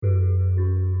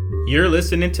You're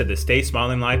listening to the Stay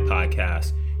Smiling Life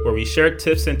podcast, where we share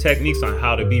tips and techniques on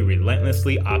how to be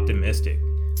relentlessly optimistic.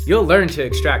 You'll learn to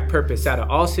extract purpose out of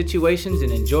all situations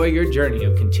and enjoy your journey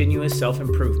of continuous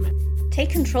self-improvement. Take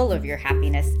control of your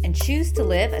happiness and choose to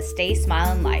live a Stay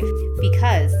Smiling life,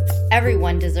 because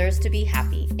everyone deserves to be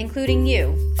happy, including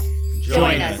you.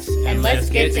 Join us and let's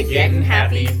get to getting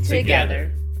happy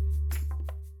together.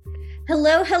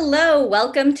 Hello.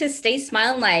 Welcome to Stay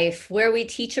Smiling Life, where we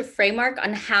teach a framework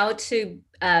on how to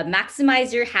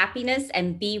maximize your happiness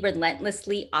and be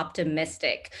relentlessly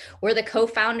optimistic. We're the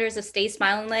co-founders of Stay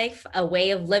Smiling Life, a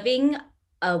way of living,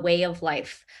 a way of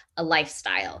life, a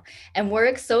lifestyle. And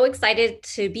we're so excited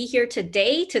to be here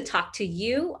today to talk to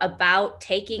you about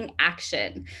taking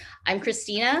action. I'm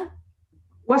Christina.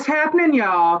 What's happening,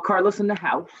 y'all? Carlos in the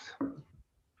house.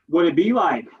 Would it be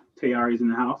like Tayari's in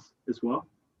the house as well?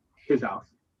 His house.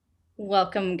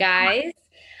 Welcome, guys.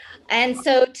 And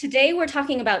so today we're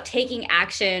talking about taking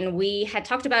action. We had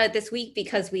talked about it this week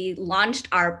because we launched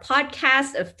our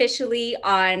podcast officially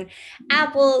on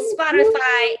Apple,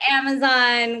 Spotify,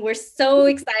 Amazon. We're so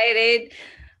excited.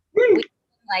 We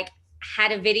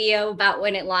had a video about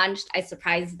when it launched. I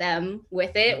surprised them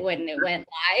with it when it went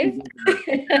live.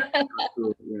 That was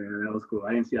cool. Yeah, that was cool.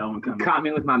 I didn't see that one coming. Caught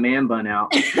me with my man bun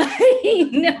out.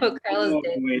 No, Carlos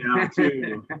did. Way out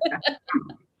too.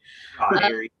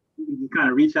 You kind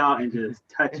of reach out and just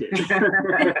touch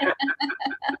it.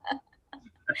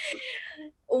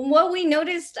 What we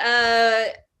noticed,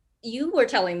 you were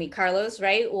telling me, Carlos,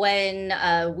 right? When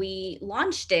we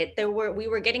launched it, we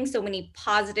were getting so many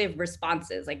positive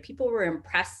responses. Like, people were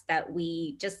impressed that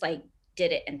we just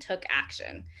did it and took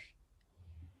action.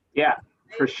 Yeah,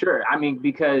 for sure. I mean,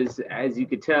 because as you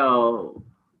could tell,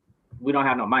 we don't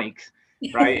have no mics,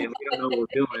 right? And we don't know what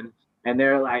we're doing. And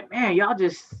they're like, man, y'all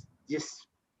just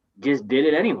did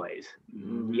it anyways.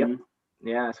 Mm-hmm. Yep.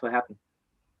 Yeah, that's what happened.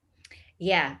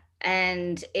 Yeah.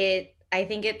 And I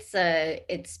think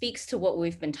it speaks to what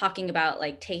we've been talking about,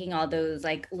 like taking all those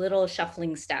little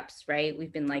shuffling steps, right?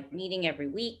 We've been meeting every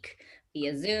week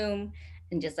via Zoom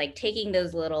and just taking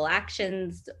those little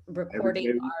actions,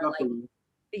 recording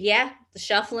the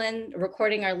shuffling,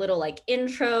 recording our little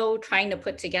intro, trying to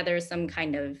put together some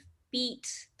kind of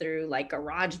beat through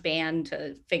GarageBand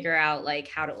to figure out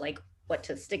how to what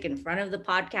to stick in front of the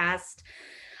podcast.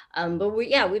 But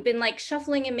we've been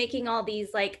shuffling and making all these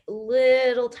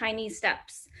little tiny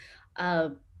steps.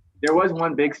 There was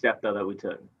one big step though that we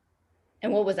took.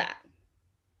 And what was that?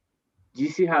 Do you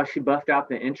see how she buffed out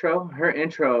the intro? Her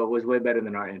intro was way better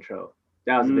than our intro.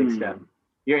 That was a big step.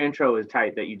 Your intro was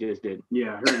tight that you just did.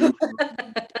 Yeah, her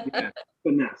intro.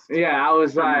 Finesse. Yeah, I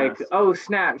was like, oh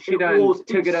snap, she done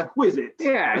took it up. Exquisite.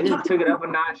 Yeah, he took it up a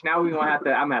notch. Now I'm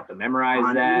gonna have to memorize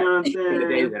that. You know what I'm for the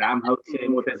days that I'm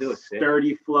hosting because it was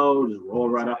sturdy flow, just roll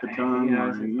right off the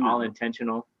tongue. All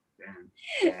intentional.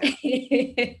 Yeah.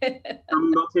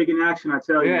 I'm about taking action, I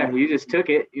tell you. Yeah, you just took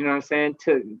it. You know what I'm saying?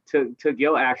 Took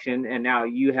your action, and now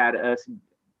you had us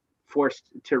forced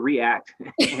to react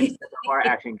and step up our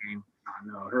action game. I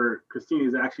know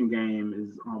Christina's action game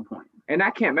is on point. And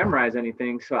I can't memorize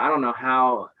anything, so I don't know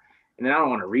how. And then I don't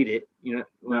want to read it. I'm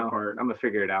gonna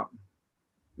figure it out.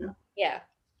 Yeah.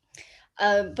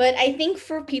 But I think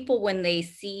for people, when they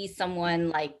see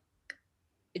someone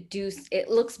it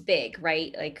looks big,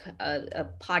 right? A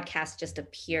podcast just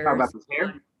appears. How about this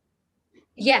hair?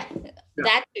 Yeah,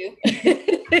 that too.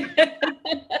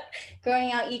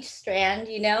 Growing out each strand,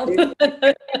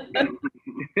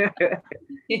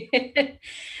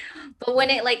 But when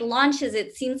it launches,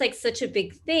 it seems like such a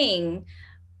big thing,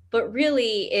 but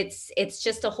really it's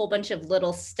just a whole bunch of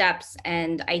little steps.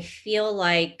 And I feel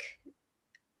like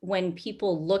when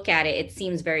people look at it, it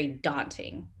seems very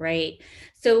daunting, right?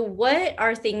 So what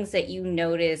are things that you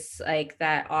notice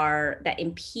that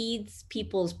impedes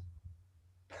people's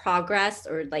progress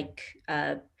or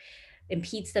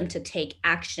impedes them to take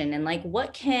action? And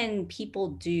what can people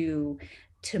do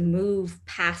to move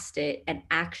past it and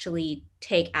actually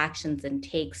take actions and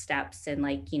take steps and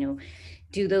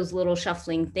do those little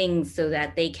shuffling things so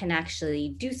that they can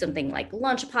actually do something like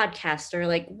launch a podcast or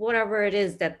whatever it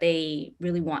is that they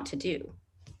really want to do?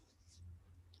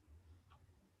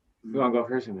 You want to go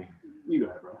first with me? You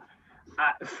go ahead, bro.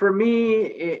 For me,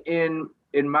 in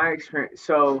my experience,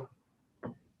 so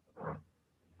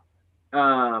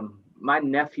my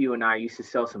nephew and I used to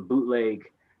sell some bootleg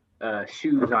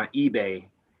shoes on eBay.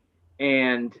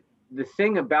 And the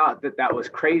thing about that was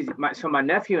crazy. My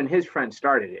nephew and his friend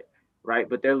started it, right?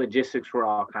 But their logistics were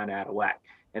all kind of out of whack.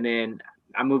 And then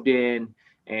I moved in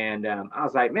and I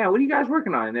was like, man, what are you guys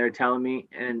working on? And they were telling me,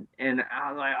 and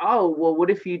I was like, oh, well,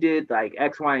 what if you did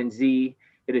X, Y, and Z?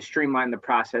 has streamlined the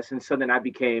process. And so then I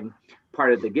became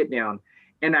part of the Get Down.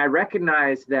 And I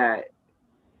recognized that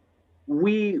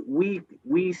we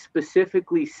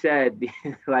specifically said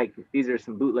like these are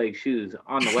some bootleg shoes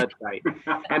on the website,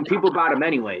 and people bought them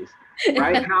anyways,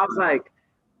 right? And I was like,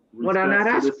 well, now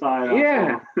that's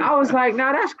yeah. I was like,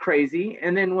 now that's crazy.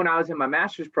 And then when I was in my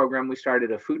master's program, we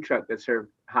started a food truck that served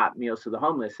hot meals to the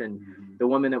homeless. And the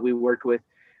woman that we worked with,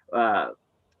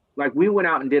 like we went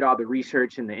out and did all the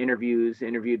research and the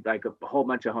interviewed like a whole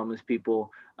bunch of homeless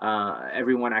people,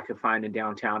 everyone I could find in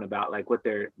downtown about like what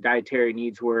their dietary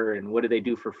needs were and what do they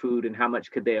do for food and how much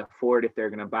could they afford if they're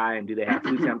going to buy and do they have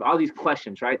food stamps, all these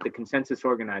questions, right? The consensus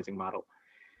organizing model.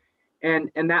 And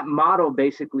that model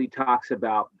basically talks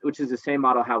about, which is the same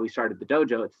model how we started the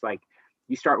dojo. It's like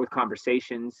you start with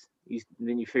conversations,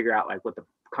 then you figure out like what the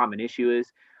common issue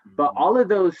is. But all of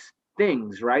those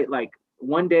things, right? Like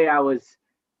one day I was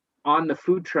on the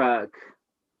food truck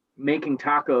making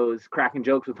tacos, cracking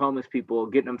jokes with homeless people,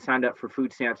 getting them signed up for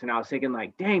food stamps. And I was thinking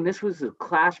like, dang, this was a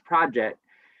class project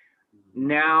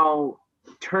now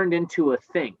turned into a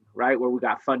thing, right? Where we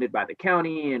got funded by the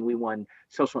county and we won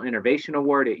Social Innovation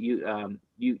Award at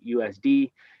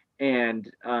USD.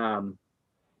 And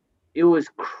it was,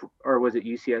 or was it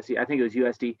UCSD? I think it was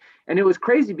USD. And it was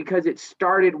crazy because it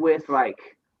started with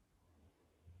like,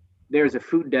 there's a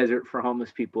food desert for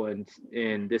homeless people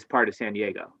in this part of San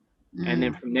Diego. And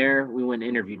then from there, we went and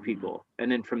interviewed people.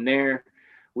 And then from there,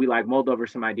 we like mulled over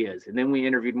some ideas. And then we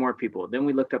interviewed more people. Then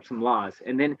we looked up some laws.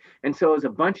 And so it was a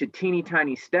bunch of teeny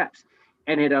tiny steps,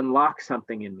 and it unlocked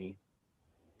something in me,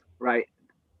 right?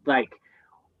 Like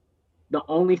the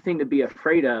only thing to be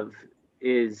afraid of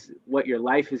is what your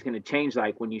life is going to change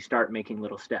like when you start making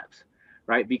little steps,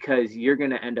 right? Because you're going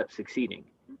to end up succeeding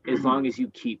as long as you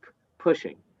keep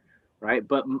pushing. Right.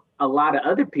 But a lot of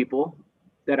other people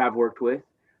that I've worked with,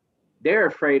 they're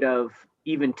afraid of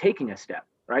even taking a step.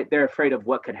 Right. They're afraid of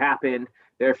what could happen.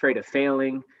 They're afraid of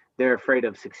failing. They're afraid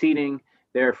of succeeding.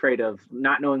 They're afraid of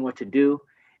not knowing what to do.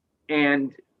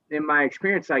 And in my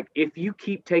experience, like if you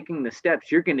keep taking the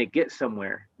steps, you're going to get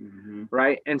somewhere.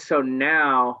 Right. And so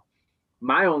now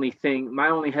my only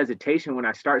hesitation when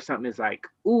I start something is like,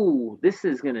 ooh, this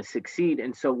is going to succeed.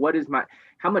 And so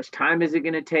how much time is it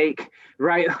going to take?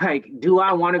 Right? Like, do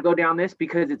I want to go down this?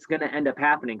 Because it's going to end up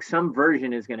happening. Some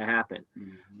version is going to happen.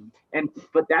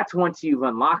 But that's once you've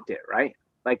unlocked it, right?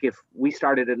 Like if we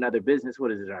started another business, what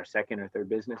is it, our second or third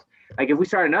business? Like if we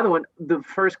start another one, the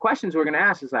first questions we're going to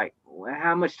ask is like, well,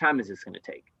 how much time is this going to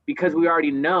take? Because we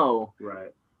already know, right?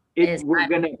 We're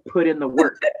going to put in the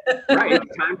work, right?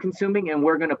 It's time consuming and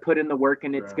we're going to put in the work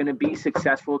and it's going to be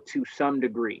successful to some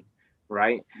degree.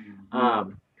 Right.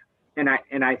 And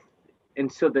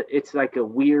so it's like a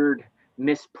weird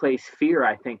misplaced fear,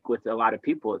 I think, with a lot of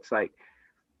people. It's like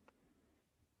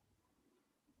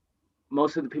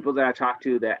most of the people that I talk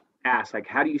to that ask, like,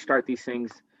 how do you start these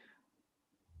things?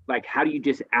 Like, how do you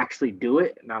just actually do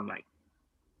it? And I'm like,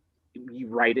 you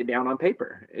write it down on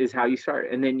paper is how you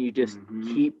start. And then you just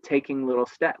keep taking little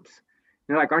steps.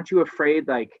 They're like, aren't you afraid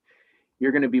like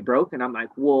you're going to be broke? And I'm like,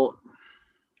 well,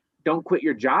 don't quit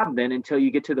your job then until you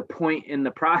get to the point in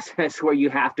the process where you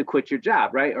have to quit your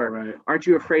job, right? Or aren't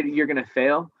you afraid that you're going to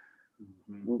fail?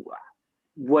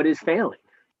 What is failing?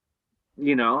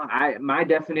 You know, my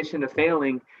definition of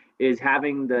failing is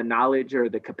having the knowledge or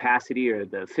the capacity or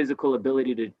the physical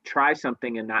ability to try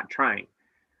something and not trying.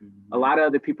 A lot of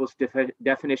other people's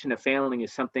definition of failing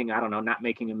is something, I don't know, not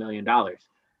making $1 million.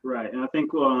 Right. And I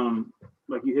think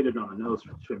like you hit it on the nose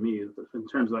for me in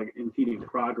terms of like impeding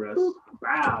progress.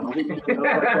 Wow. Like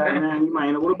that, man, you might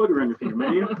end up with a booger in your finger,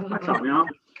 man. That's all,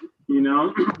 you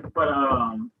know. But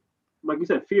like you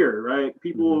said, fear, right?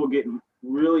 People get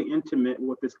really intimate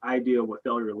with this idea of what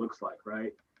failure looks like,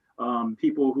 right?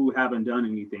 People who haven't done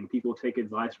anything. People take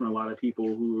advice from a lot of people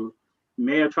who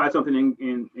may have tried something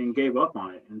and gave up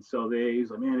on it. And so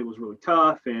he's like, man, it was really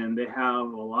tough. And they have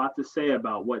a lot to say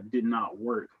about what did not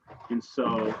work. And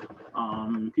so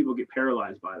people get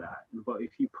paralyzed by that. But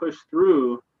if you push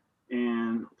through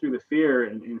the fear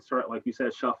and start, like you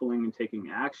said, shuffling and taking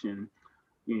action,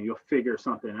 you know, you'll figure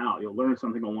something out. You'll learn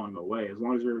something along the way, as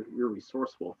long as you're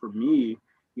resourceful. For me,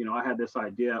 you know, I had this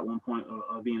idea at one point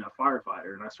of being a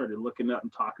firefighter, and I started looking up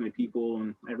and talking to people,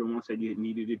 and everyone said you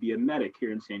needed to be a medic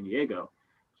here in San Diego.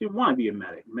 You didn't want to be a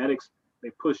medic. Medics, they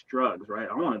push drugs, right?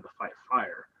 I wanted to fight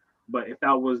fire. But if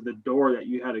that was the door that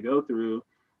you had to go through,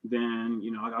 then,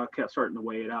 you know, I kept starting to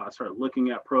weigh it out. I started looking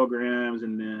at programs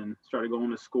and then started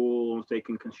going to school,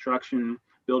 taking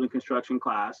building construction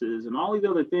classes and all these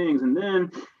other things. And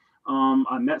then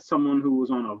I met someone who was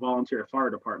on a volunteer fire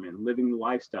department, living the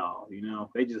lifestyle. You know,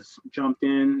 they just jumped in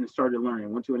and started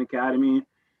learning. Went to an academy,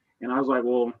 And I was like,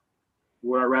 well,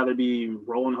 would I rather be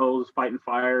rolling hose, fighting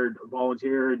fire,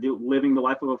 volunteer, living the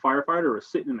life of a firefighter, or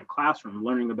sitting in a classroom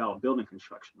learning about building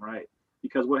construction, right?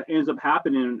 Because what ends up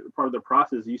happening, part of the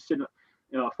process, you sit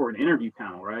for an interview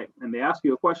panel, right? And they ask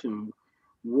you a question,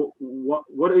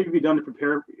 what have you done to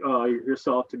prepare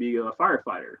yourself to be a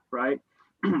firefighter, right?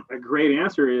 A great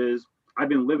answer is, I've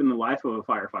been living the life of a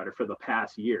firefighter for the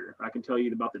past year. I can tell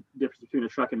you about the difference between a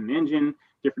truck and an engine,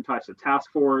 different types of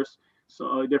task force,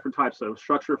 so different types of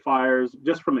structure fires,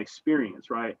 just from experience,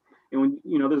 right? And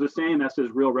when, there's a saying that says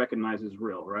real recognizes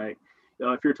real, right?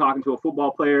 If you're talking to a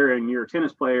football player and you're a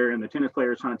tennis player and the tennis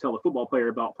player is trying to tell the football player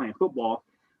about playing football,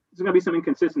 there's going to be some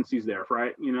inconsistencies there,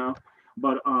 right?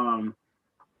 But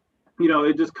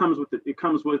it just comes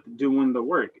with doing the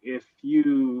work. If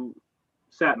you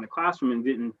sat in the classroom and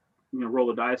didn't roll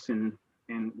the dice and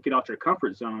get out your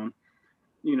comfort zone,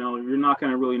 you're not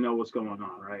going to really know what's going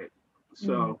on, right?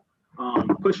 So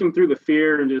pushing through the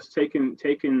fear and just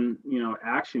taking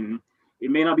action. It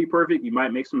may not be perfect. You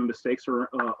might make some mistakes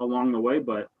along the way,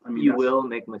 but you will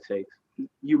make mistakes.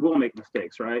 You will make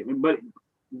mistakes, right? But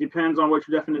it depends on what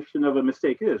your definition of a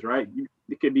mistake is, right?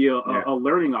 It could be a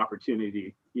learning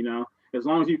opportunity, as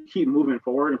long as you keep moving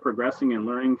forward and progressing and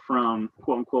learning from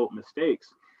quote unquote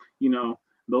mistakes,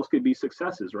 those could be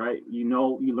successes, right? You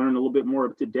learn a little bit more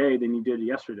today than you did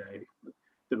yesterday.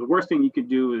 The worst thing you could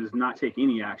do is not take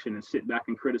any action and sit back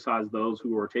and criticize those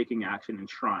who are taking action and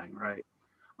trying, right?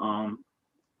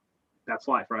 That's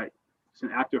life, right? It's an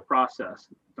active process.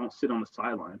 Don't sit on the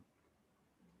sideline.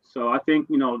 So I think,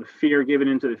 the fear, giving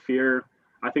into the fear,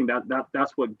 I think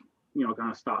that's what,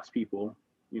 kind of stops people,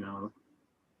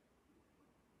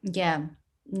 Yeah,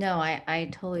 no, I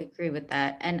totally agree with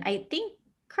that. And I think,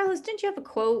 Carlos, didn't you have a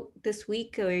quote this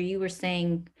week where you were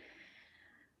saying,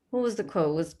 what was the quote?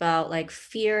 It was about like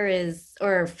failure is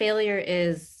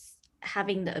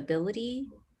having the ability.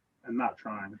 And not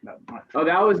trying. Oh,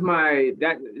 that was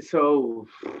so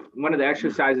one of the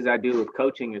exercises I do with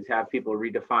coaching is have people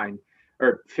define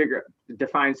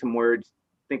some words,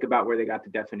 think about where they got the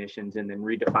definitions, and then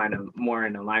redefine them more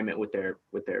in alignment with their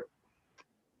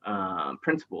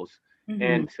principles. Mm-hmm.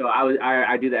 And so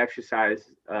I do the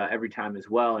exercise every time as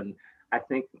well. And I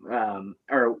think,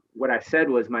 or what I said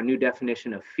was, my new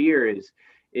definition of fear is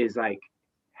like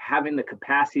having the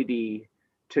capacity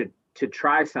to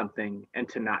try something and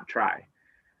to not try.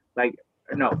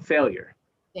 Failure.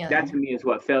 Yeah. That to me is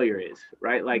what failure is,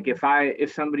 right? Like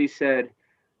if somebody said,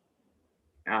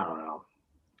 I don't know,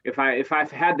 if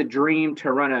I've had the dream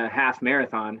to run a half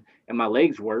marathon and my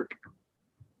legs work,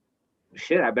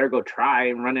 shit, I better go try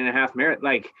and run in a half marathon.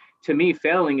 Like, to me,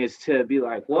 failing is to be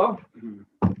like, well,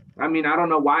 I don't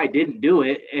know why I didn't do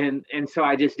it, and so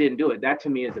I just didn't do it. That to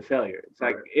me is a failure. It's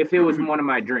like, if it was one of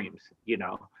my dreams,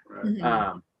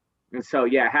 Right. And so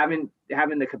having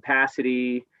the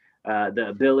capacity, the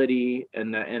ability,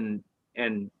 and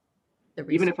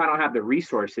even if I don't have the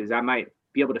resources, I might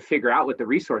be able to figure out what the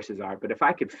resources are. But if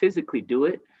I could physically do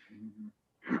it,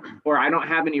 or I don't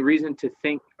have any reason to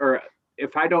think, or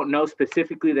if I don't know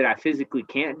specifically that I physically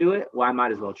can't do it, well, I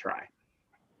might as well try.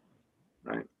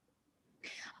 Right.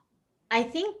 I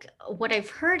think what I've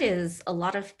heard is a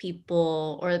lot of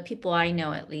people, or the people I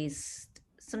know at least,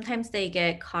 sometimes they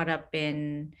get caught up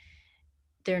in,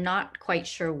 they're not quite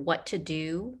sure what to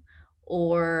do,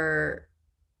 or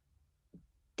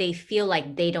they feel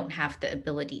like they don't have the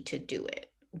ability to do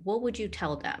it. What would you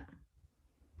tell them?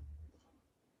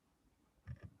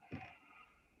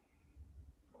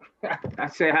 I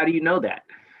say, how do you know that?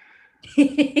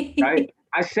 Right?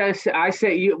 I say,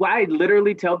 I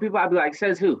literally tell people, I'd be like,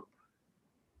 says who?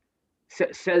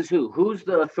 Says who? Who's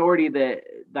the authority that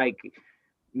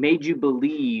made you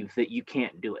believe that you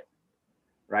can't do it?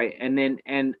 Right.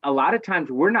 And a lot of times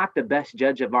we're not the best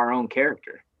judge of our own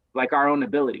character, like our own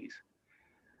abilities.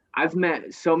 I've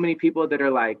met so many people that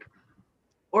are like,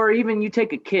 or even you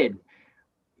take a kid,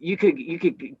 you could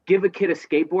give a kid a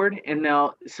skateboard, and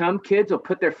some kids will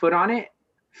put their foot on it,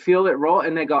 feel it roll,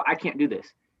 and they go, I can't do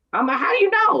this. I'm like, how do you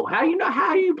know?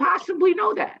 How do you possibly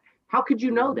know that? How could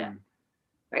you know that?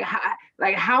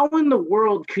 How in the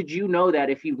world could you know that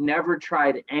if you've never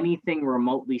tried anything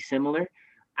remotely similar?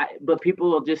 But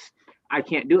people will just, I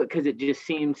can't do it because it just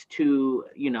seems too,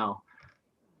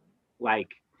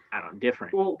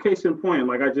 different. Well, case in point,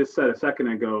 like I just said a second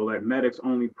ago, like medics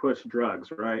only push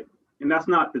drugs, right? And that's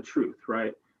not the truth,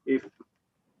 right?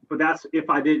 But that's if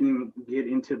I didn't get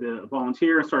into the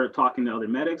volunteer and started talking to other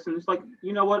medics, and it's like,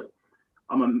 you know what?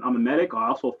 I'm a medic. I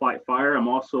also fight fire. I'm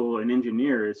also an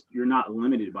engineer. You're not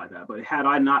limited by that. But had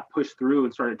I not pushed through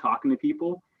and started talking to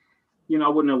people, I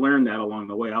wouldn't have learned that along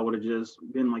the way. I would have just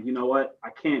been like, you know what, I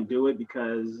can't do it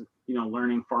because,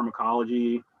 learning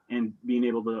pharmacology and being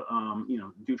able to,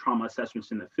 do trauma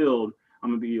assessments in the field,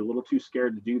 I'm gonna be a little too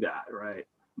scared to do that, right?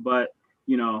 But,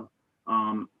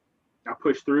 I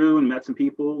pushed through and met some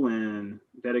people and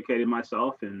dedicated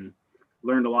myself and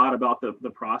learned a lot about the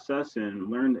process and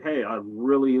learned, hey, I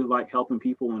really like helping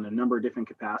people in a number of different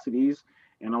capacities.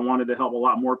 And I wanted to help a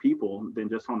lot more people than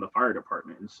just on the fire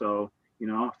department. And so,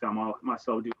 I found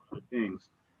myself doing other things.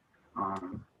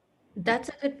 That's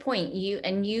a good point.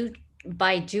 You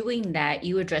by doing that,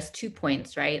 you address 2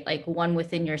 points, right? Like one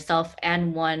within yourself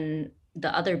and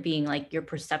the other being like your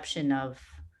perception of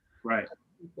Right.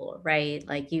 people, right?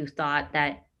 Like you thought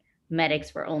that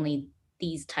medics were only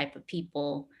these type of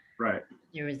people. Right.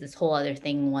 There was this whole other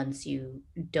thing once you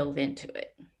dove into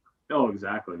it. Oh,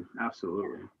 exactly.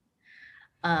 Absolutely.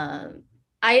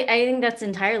 I think that's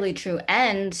entirely true.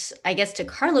 And I guess to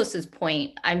Carlos's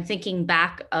point, I'm thinking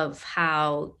back of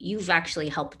how you've actually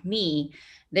helped me.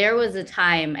 There was a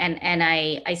time, and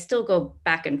I still go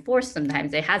back and forth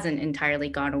sometimes. It hasn't entirely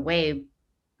gone away,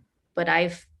 but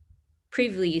I've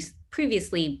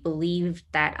previously believed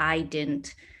that I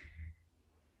didn't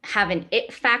have an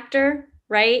it factor,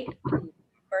 right?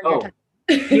 Oh,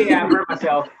 yeah, I burnt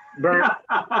myself. Burn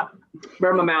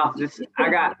my mouth. I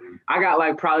got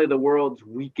like probably the world's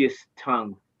weakest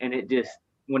tongue, and it just,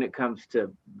 when it comes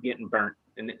to getting burnt,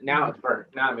 and now it's burnt.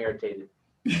 Now I'm irritated.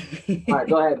 All right,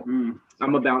 go ahead. I'm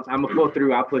gonna bounce. I'm gonna pull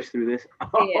through. I'll push through this.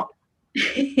 I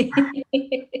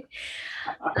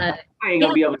ain't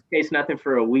gonna be able to taste nothing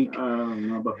for a week.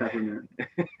 About peppermint.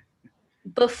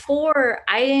 Before,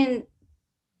 I didn't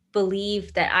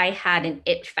believe that I had an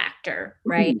it factor,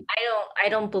 right? I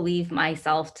don't believe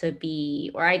myself to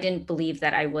be, or I didn't believe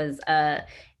that I was a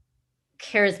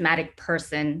charismatic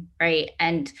person, right?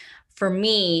 And for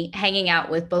me, hanging out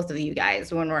with both of you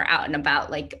guys when we're out and about,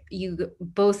 like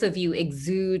both of you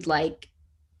exude like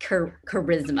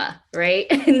charisma, right?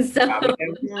 And so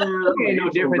ain't no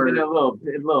different than a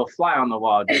little fly on the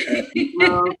wall.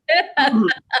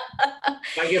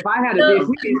 Like if I had if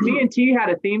me and T had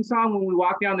a theme song when we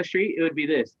walk down the street, it would be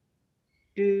this.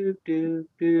 Do, do,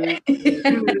 do, do,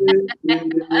 do,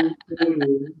 do,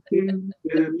 do,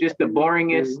 do. Just the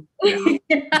boringest.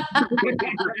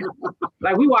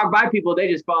 Like we walk by people,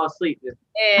 they just fall asleep.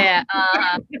 Yeah.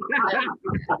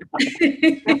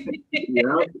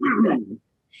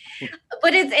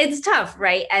 But it's tough,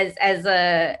 right? As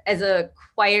a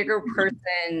quieter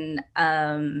person,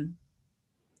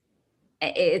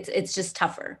 it's just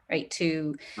tougher, right?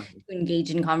 To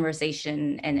engage in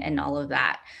conversation and all of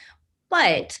that.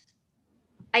 But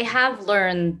I have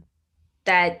learned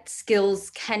that skills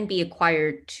can be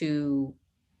acquired to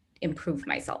improve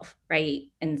myself, right?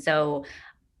 And so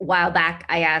a while back,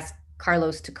 I asked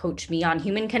Carlos to coach me on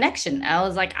human connection. I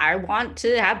was like, I want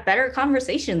to have better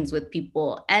conversations with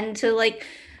people and to like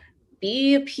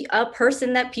be a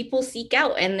person that people seek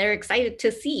out and they're excited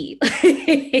to see.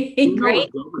 Right?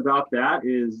 What's dope about that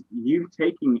is you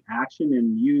taking action,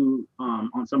 and you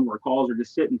on some of our calls or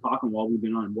just sitting talking while we've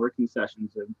been on working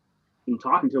sessions and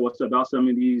talking to us about some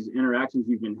of these interactions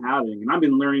you've been having. And I've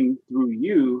been learning through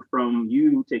you from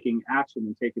you taking action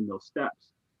and taking those steps,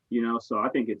 so I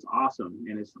think it's awesome.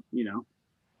 And it's,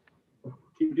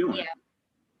 keep doing it.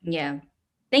 Yeah.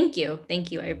 Thank you.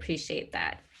 I appreciate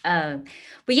that.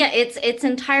 But yeah, it's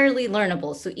entirely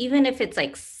learnable. So even if it's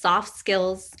like soft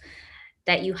skills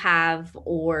that you have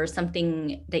or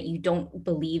something that you don't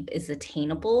believe is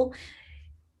attainable,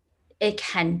 it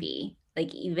can be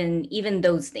like even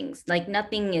those things, like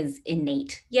nothing is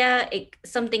innate. Yeah,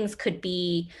 some things could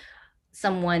be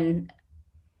someone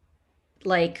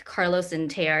like Carlos and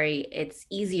Terry, it's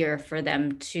easier for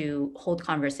them to hold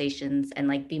conversations and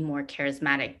like be more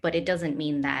charismatic, but it doesn't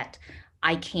mean that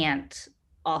I can't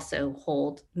also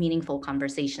hold meaningful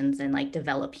conversations and like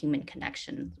develop human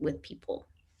connection with people.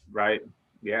 Right.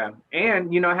 Yeah.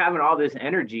 And, having all this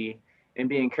energy and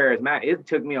being charismatic, it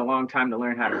took me a long time to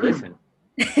learn how to listen.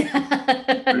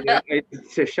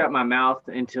 To shut my mouth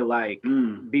and to like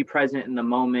be present in the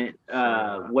moment,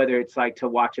 whether it's like to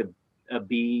watch a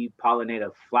bee pollinate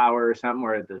a flower or something,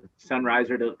 or the sunrise,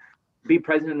 or to be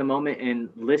present in the moment and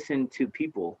listen to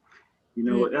people.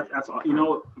 That's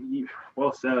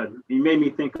well said. You made me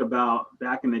think about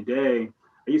back in the day.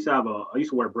 I used to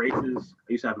wear braces.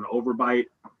 I used to have an overbite,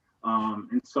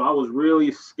 and so I was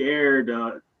really scared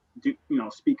to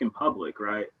speak in public,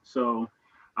 right? So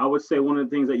I would say one of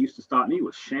the things that used to stop me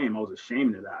was shame. I was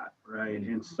ashamed of that, right?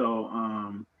 And so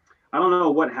I don't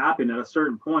know what happened. At a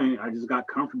certain point, I just got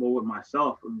comfortable with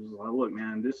myself. It was like, look,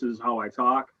 man, this is how I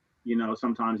talk. You know,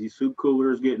 sometimes these soup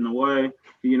coolers get in the way.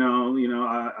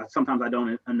 Sometimes I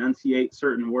don't enunciate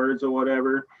certain words or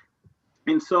whatever.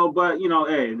 And so, but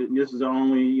hey, this is the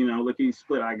only lickety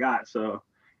split I got. So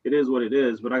it is what it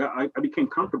is. But I became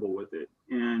comfortable with it.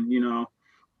 And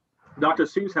Dr.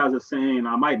 Seuss has a saying.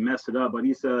 I might mess it up, but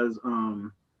he says,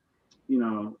 well,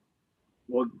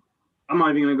 I'm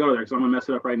not even gonna go there because I'm gonna mess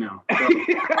it up right now. So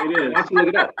it is. Why don't you look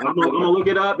it up? I'm gonna look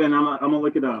it up, and I'm gonna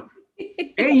look it up.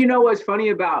 And you know what's funny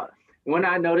about when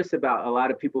I notice about a lot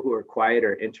of people who are quiet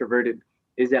or introverted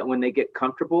is that when they get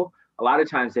comfortable, a lot of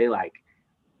times they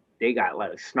got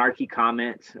like snarky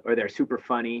comments or they're super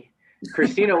funny.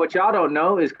 Christina, what y'all don't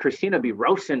know is Christina be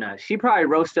roasting us. She probably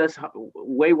roasts us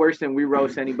way worse than we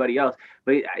roast anybody else.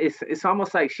 But it's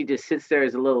almost like she just sits there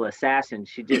as a little assassin.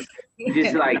 She just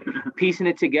like piecing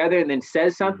it together and then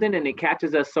says something and it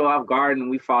catches us so off guard and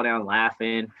we fall down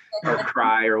laughing or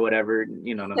cry or whatever.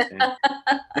 You know what I'm saying?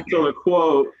 So the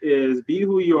quote is, "Be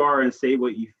who you are and say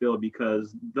what you feel,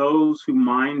 because those who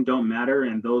mind don't matter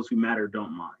and those who matter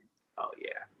don't mind." Oh yeah.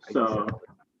 So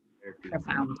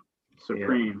Profound.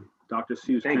 supreme. Yeah. Dr.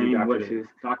 Seuss Thank came you, Dr. with Seuss. it.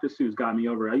 Dr. Seuss got me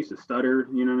over. I used to stutter,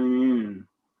 you know what I mean? And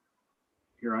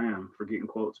here I am forgetting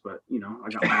quotes, but I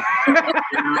got my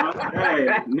hey,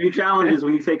 new challenges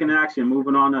when you take an action,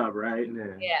 moving on up, right?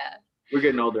 Yeah. We're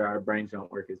getting older, our brains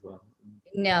don't work as well.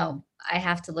 No, I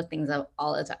have to look things up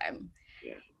all the time.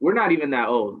 Yeah. We're not even that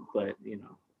old, but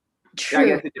True. I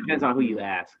guess it depends on who you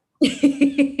ask.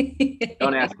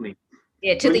 Don't ask me.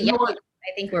 Yeah, to the young, I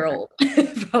think we're old.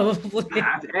 Probably.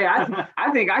 Hey,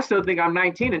 I think I still think I'm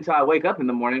 19 until I wake up in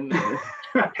the morning.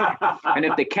 And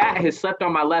if the cat has slept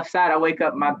on my left side, I wake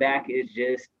up, my back is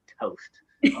just toast.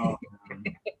 Oh,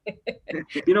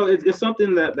 it's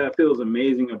something that feels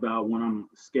amazing about when I'm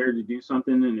scared to do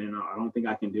something and I don't think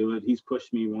I can do it. He's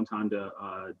pushed me one time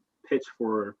to pitch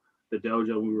for the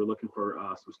dojo. We were looking for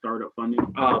some startup funding.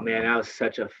 Oh man, that was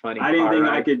such a funny. I didn't think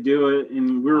I could do it,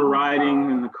 and we were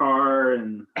riding in the car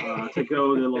and to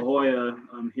go to La Jolla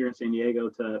here in San Diego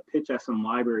to pitch at some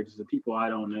libraries to people I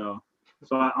don't know.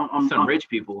 So I'm rich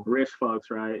people, rich folks,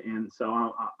 right? And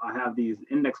so I have these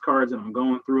index cards and I'm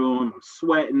going through them. I'm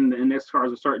sweating. The index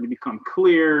cards are starting to become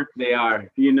clear. They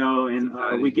are,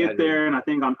 and we get there, and I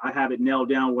think I have it nailed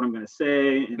down what I'm going to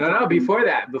say. And no, before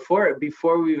that, before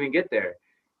we even get there,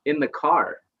 in the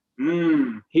car,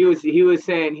 he was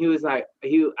saying, I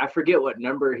forget what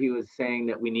number he was saying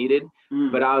that we needed,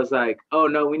 but I was like, oh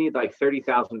no, we need like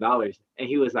 $30,000, and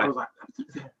he was like,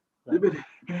 we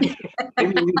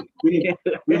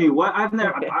need what? I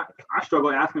struggle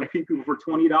asking people for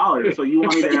 $20. So you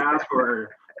want me to ask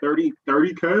for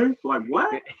 30K? Like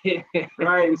what?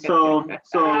 Right. And so I'm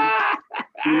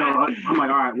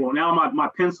like, all right, well now my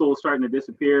pencil is starting to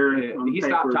disappear. He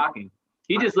stopped talking.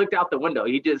 He just looked out the window.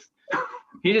 He just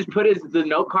put the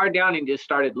note card down and just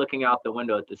started looking out the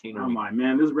window at the scenery. I'm like,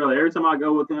 man, this brother, every time I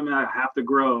go with him, I have to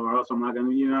grow or else I'm not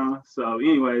gonna, So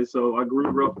anyway, so I grew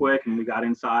real quick and we got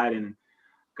inside and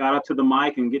got up to the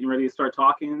mic and getting ready to start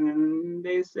talking. And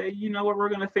they say, you know what, we're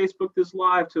gonna Facebook this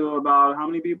live to about how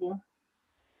many people?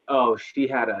 Oh, she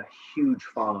had a huge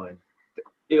following.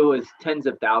 It was tens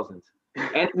of thousands,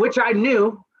 and which I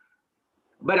knew,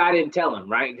 but I didn't tell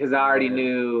him, right? Because I already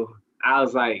knew. I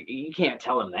was like, you can't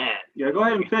tell him that. Yeah, go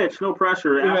ahead and pitch. No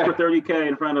pressure. Ask for 30K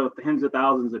in front of tens of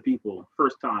thousands of people.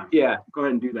 First time. Yeah. Go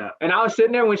ahead and do that. And I was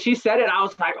sitting there when she said it. I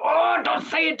was like, oh, don't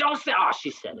say it. Don't say it. Oh, she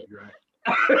said it. Right.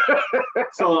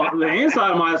 So the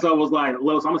inside of myself was like,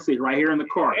 Los, I'm going to sit right here in the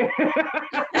car.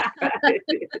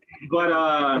 But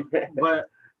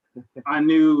I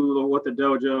knew what the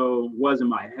dojo was in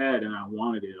my head and I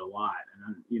wanted it a lot.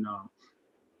 And,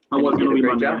 I wasn't going to leave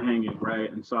my man hanging,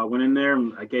 right? And so I went in there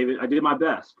and I did my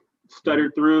best.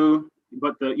 Stuttered through,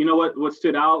 but what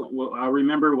stood out, what I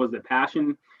remember was the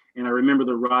passion, and I remember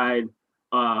the ride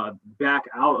back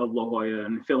out of La Jolla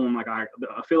and feeling like a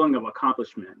feeling of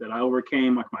accomplishment, that I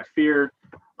overcame like my fear.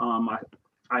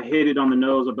 I hit it on the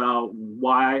nose about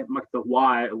why, like the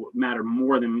why mattered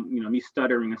more than me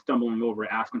stuttering and stumbling over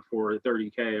asking for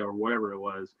 30K or whatever it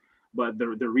was, but the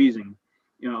reason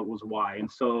was why. And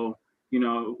so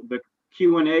the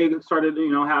Q&A started,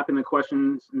 happening, the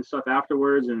questions and stuff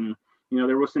afterwards. And,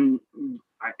 there was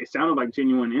it sounded like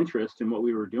genuine interest in what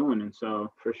we were doing. And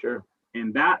so for sure.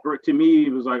 And that to me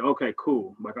was like, okay,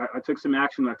 cool. Like I took some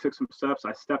action, I took some steps,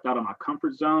 I stepped out of my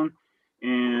comfort zone.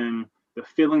 And the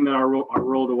feeling that I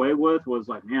rolled away with was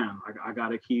like, man, I got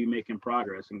to keep making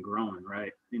progress and growing.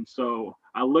 Right. And so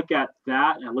I look at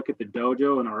that and I look at the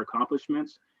dojo and our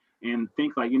accomplishments and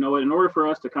think like, in order for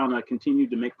us to kind of continue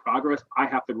to make progress, I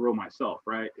have to grow myself,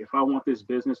 right? If I want this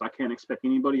business, I can't expect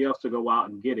anybody else to go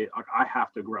out and get it. Like I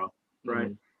have to grow,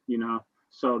 right?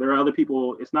 So there are other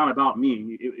people. It's not about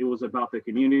me. It was about the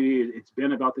community. It's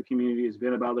been about the community. It's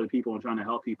been about other people and trying to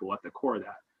help people at the core of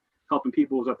that. Helping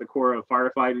people was at the core of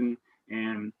firefighting.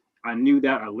 And I knew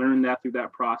that. I learned that through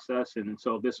that process. And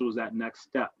so this was that next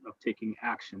step of taking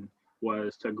action,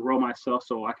 was to grow myself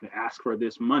so I can ask for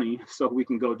this money so we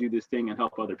can go do this thing and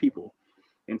help other people.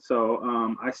 And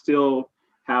so I still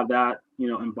have that,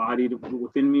 embodied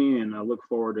within me. And I look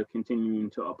forward to continuing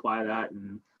to apply that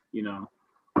and,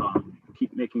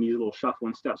 keep making these little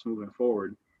shuffling steps moving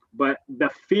forward. But the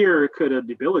fear could have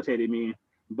debilitated me,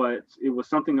 but it was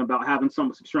something about having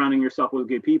surrounding yourself with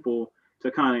good people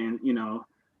to kind of,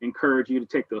 encourage you to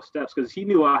take those steps, because he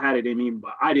knew I had it in me,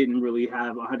 but I didn't really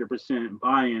have 100%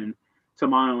 buy-in to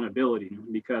my own ability,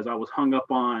 because I was hung up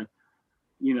on,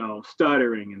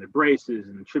 stuttering and the braces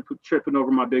and tripping over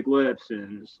my big lips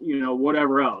and,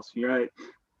 whatever else, right?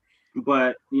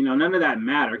 But, none of that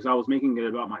mattered because I was making it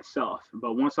about myself.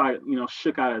 But once I,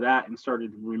 shook out of that and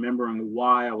started remembering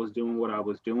why I was doing what I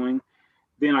was doing,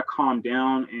 then I calmed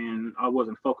down and I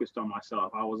wasn't focused on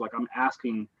myself. I was like, I'm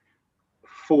asking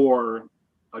for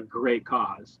a great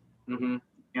cause. Mm-hmm.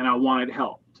 And I wanted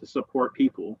help to support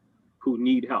people who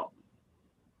need help.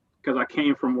 Because I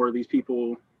came from where these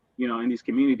people, in these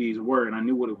communities were, and I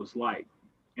knew what it was like.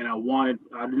 And I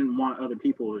didn't want other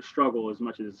people to struggle as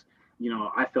much as,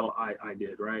 I felt I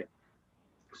did, right?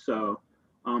 So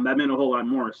that meant a whole lot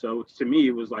more. So to me,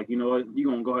 it was like, you know what,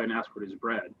 you're going to go ahead and ask for this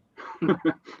bread.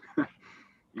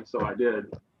 And so I did.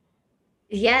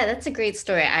 Yeah, that's a great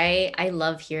story. I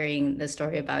love hearing the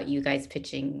story about you guys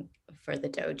pitching for the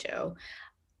dojo.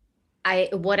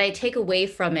 What I take away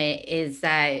from it is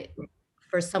that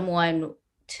for someone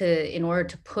in order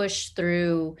to push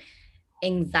through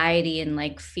anxiety and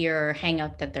like fear or hang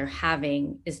up that they're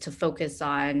having, is to focus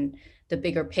on the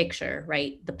bigger picture,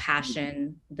 right? The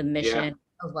passion, the mission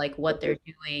of like what they're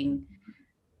doing,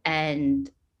 and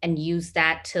use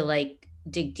that to like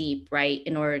dig deep, right?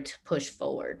 In order to push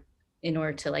forward, in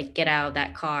order to like get out of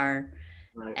that car,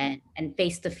 right, and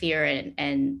face the fear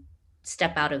and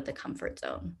step out of the comfort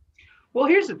zone. Well,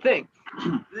 here's the thing.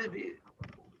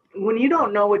 When you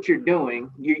don't know what you're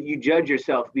doing, you judge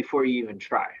yourself before you even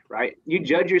try, right? You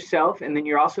judge yourself, and then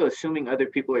you're also assuming other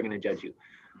people are going to judge you.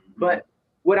 But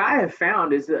what I have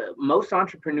found is that most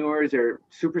entrepreneurs are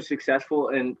super successful,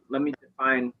 and let me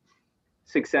define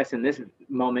success in this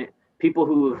moment: people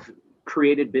who have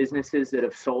created businesses that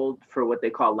have sold for what they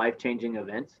call life-changing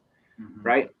events,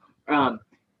 right? All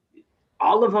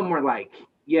of them were like,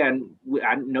 yeah, we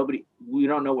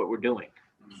don't know what we're doing,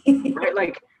 right?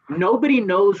 Like, nobody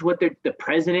knows what the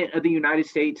president of the United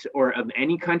States or of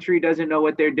any country doesn't know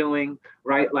what they're doing,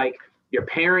 right? Like, your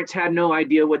parents had no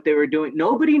idea what they were doing.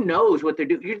 Nobody knows what they're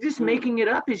doing. You're just making it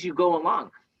up as you go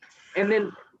along. And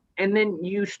then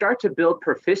you start to build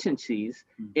proficiencies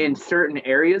in certain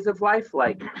areas of life,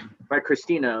 like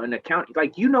Christina, in accounting.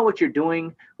 Like, you know what you're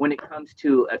doing when it comes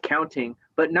to accounting,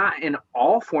 but not in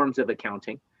all forms of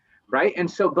accounting, right?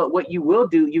 And so, but what you will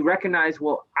do, you recognize,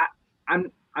 well,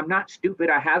 I'm not stupid.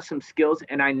 I have some skills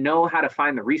and I know how to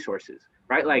find the resources,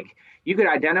 right? Like, you could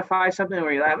identify something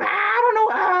where you're like, I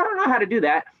don't know how to do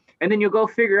that. And then you'll go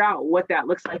figure out what that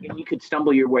looks like, and you could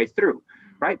stumble your way through,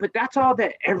 right? But that's all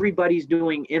that everybody's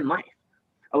doing in life.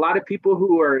 A lot of people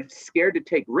who are scared to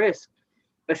take risks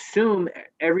assume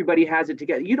everybody has it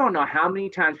together. You don't know how many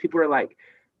times people are like,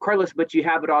 Carlos, but you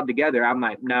have it all together. I'm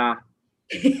like, nah,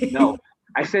 no.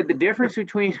 I said, the difference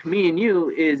between me and you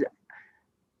is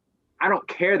I don't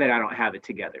care that I don't have it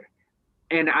together.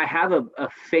 And I have a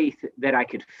faith that I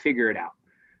could figure it out,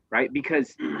 right?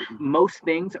 Because most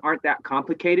things aren't that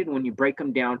complicated when you break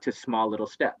them down to small little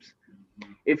steps.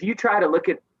 If you try to look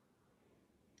at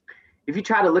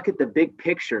the big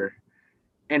picture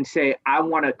and say, I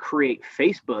want to create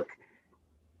Facebook,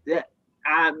 that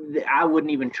I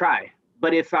wouldn't even try.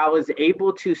 But if I was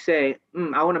able to say,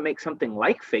 I want to make something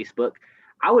like Facebook,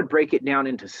 I would break it down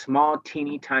into small,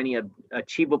 teeny, tiny,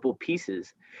 achievable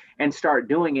pieces and start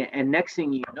doing it. And next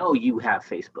thing you know, you have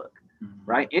Facebook,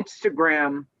 right?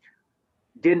 Instagram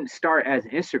didn't start as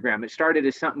Instagram. It started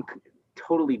as something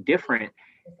totally different.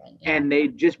 And they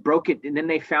just broke it. And then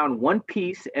they found one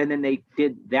piece, and then they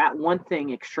did that one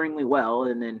thing extremely well.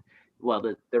 And then, well,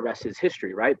 the rest is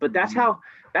history, right? But that's how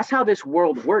this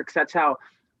world works. That's how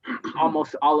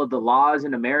almost all of the laws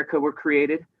in America were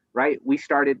created. Right? We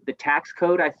started, the tax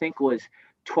code, I think, was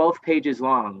 12 pages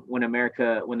long when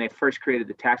they first created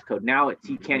the tax code. Now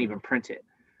you can't even print it,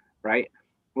 right?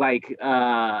 like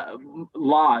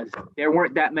laws. There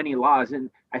weren't that many laws, and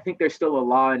I think there's still a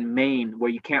law in Maine where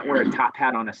you can't wear a top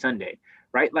hat on a Sunday,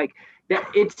 right? Like that.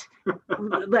 It's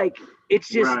like it's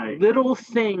just Right. little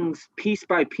things, piece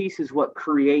by piece, is what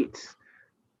creates.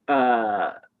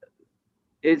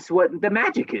 It's what the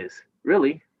magic is,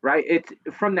 really, right? It's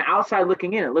from the outside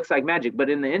looking in, it looks like magic, but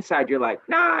in the inside, you're like,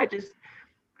 nah, I just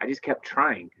kept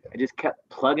trying. I just kept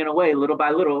plugging away little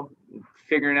by little,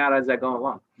 figuring out as I go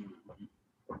along.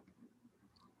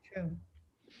 True.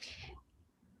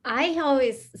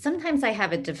 Sometimes I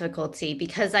have a difficulty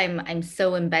because I'm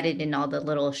so embedded in all the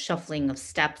little shuffling of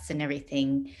steps and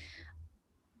everything.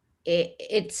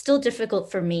 It's still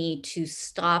difficult for me to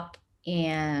stop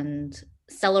and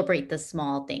celebrate the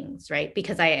small things, right?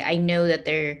 Because I know that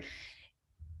they're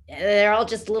all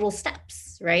just little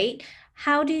steps, right?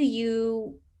 How do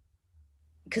you,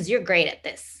 because you're great at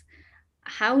this,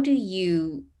 how do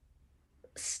you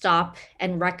stop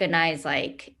and recognize,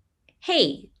 like,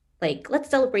 hey, like, let's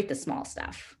celebrate the small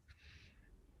stuff?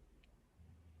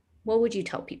 What would you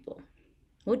tell people?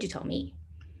 What would you tell me?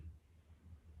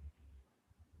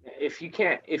 If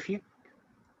you,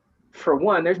 for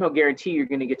one, there's no guarantee you're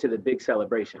going to get to the big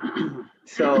celebration.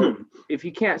 So if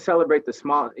you can't celebrate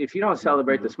if you don't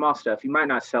celebrate the small stuff, you might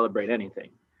not celebrate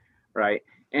anything, right?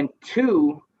 And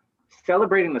two,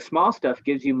 celebrating the small stuff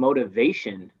gives you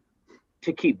motivation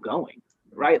to keep going,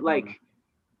 right? Like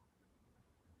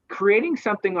creating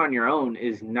something on your own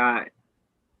is not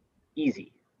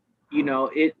easy. You know,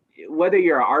 whether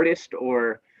you're an artist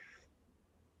or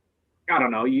I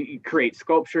don't know, you create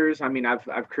sculptures. I mean, I've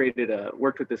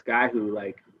worked with this guy who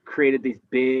like created these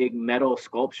big metal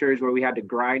sculptures where we had to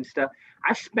grind stuff.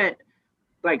 I spent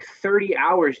like 30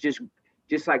 hours just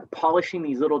like polishing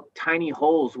these little tiny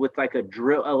holes with like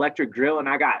electric drill, and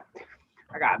I got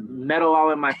metal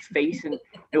all in my face, and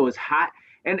it was hot.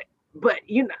 But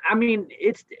I mean,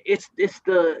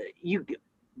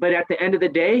 but at the end of the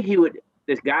day,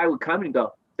 this guy would come and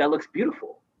go, that looks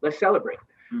beautiful, let's celebrate.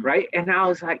 Right. And I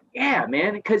was like, yeah,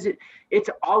 man, because it's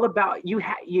all about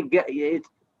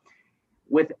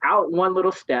without one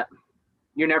little step,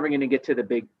 you're never going to get to the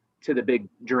big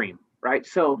dream. Right.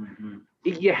 So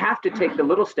you have to take the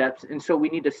little steps. And so we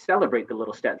need to celebrate the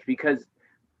little steps, because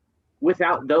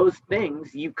without those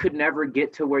things, you could never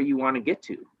get to where you want to get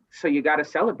to. So you got to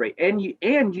celebrate, and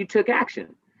you took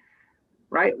action.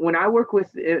 Right. When I work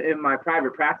in my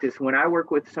private practice, when I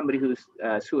work with somebody who's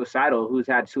suicidal, who's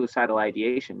had suicidal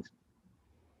ideations,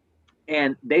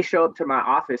 and they show up to my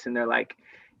office and they're like,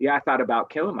 yeah, I thought about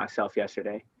killing myself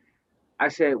yesterday. I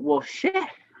said, well, shit,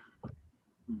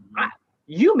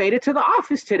 you made it to the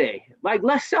office today. Like,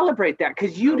 let's celebrate that,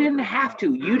 because you didn't have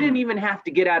to. You didn't even have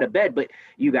to get out of bed, but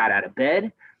you got out of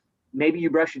bed. Maybe you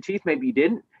brushed your teeth. Maybe you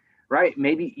didn't. Right.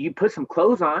 Maybe you put some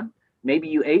clothes on. Maybe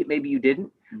you ate. Maybe you didn't.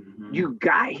 You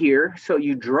got here, so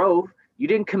you drove. You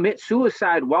didn't commit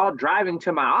suicide while driving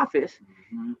to my office.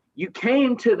 You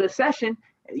came to the session,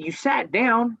 you sat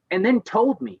down, and then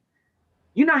told me.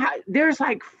 You know how there's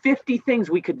like 50 things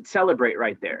we could celebrate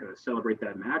right there. Celebrate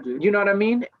that magic. You know what I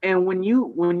mean? And when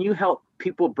you help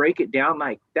people break it down,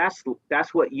 like that's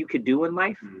what you could do in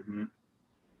life.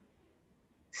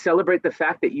 Celebrate the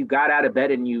fact that you got out of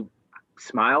bed and you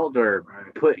smiled or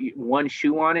put one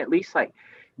shoe on at least, like.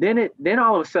 Then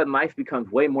all of a sudden life becomes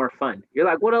way more fun. You're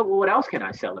like, what else can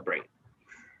I celebrate?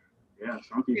 Yeah,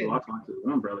 some people I talked to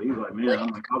one brother, he's like, man, I'm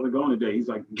like, how's it going today? He's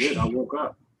like, good, I woke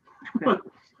up. So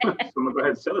I'm gonna go ahead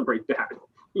and celebrate that.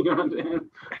 You know what I'm saying?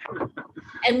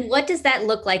 And what does that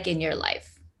look like in your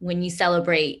life when you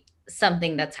celebrate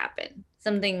something that's happened,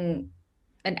 an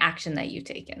action that you've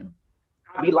taken?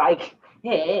 I'll be like,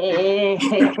 hey,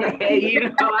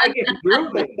 I get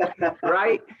grooving,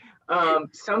 right?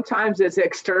 Sometimes it's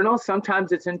external,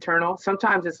 sometimes it's internal,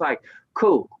 sometimes it's like,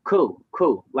 cool.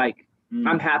 Like,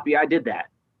 I'm happy I did that,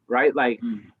 right? Like,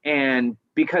 and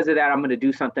because of that, I'm going to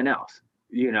do something else,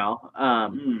 I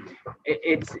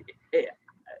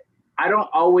don't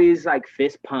always like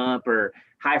fist pump or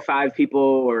high five people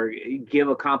or give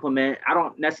a compliment.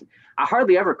 I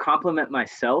hardly ever compliment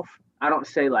myself. I don't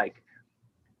say like,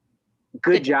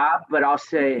 good job, but I'll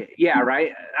say, yeah,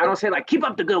 right. I don't say like, keep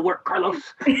up the good work, Carlos,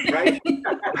 right?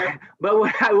 But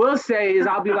what I will say is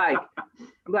I'll be like,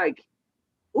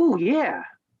 oh yeah,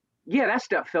 that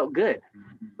stuff felt good.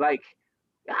 Like,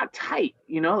 tight,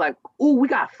 like, oh, we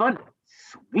got fun,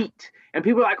 sweet. And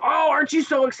people are like, oh, aren't you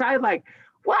so excited? Like,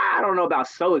 well, I don't know about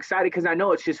so excited, because I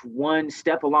know it's just one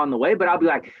step along the way, but I'll be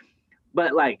like,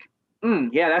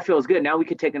 yeah, that feels good. Now we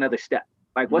could take another step.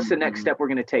 Like, what's the next step we're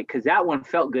going to take? Because that one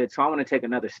felt good, so I want to take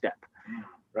another step,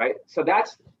 right? So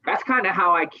that's kind of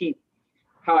how I keep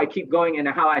how I keep going and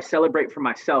how I celebrate for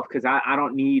myself, because I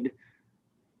don't need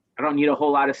a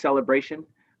whole lot of celebration.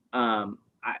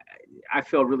 I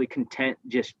feel really content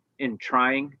just in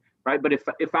trying, right? But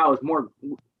if I was more,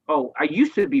 I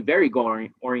used to be very goal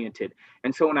oriented,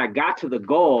 and so when I got to the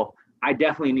goal, I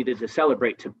definitely needed to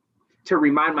celebrate to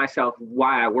remind myself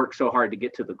why I worked so hard to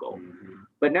get to the goal.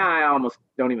 But now I almost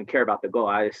don't even care about the goal.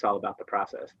 It's all about the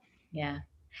process. Yeah.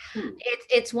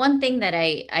 It's one thing that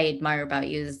I admire about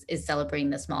you is celebrating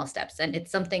the small steps. And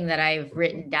it's something that I've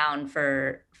written down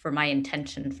for my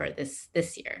intention for this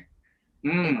year.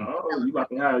 Oh, you about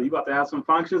to have some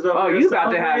functions up there. You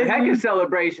about to have heckin'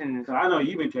 celebrations. I know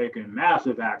you've been taking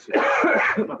massive action.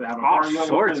 About to have all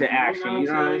sorts of action. You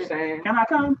know what I'm saying? Can I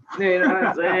come? You know what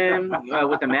I'm saying?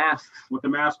 With the masks. With the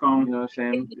mask on. You know what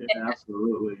I'm saying? Yeah,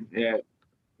 absolutely. Yeah.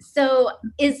 So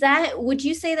would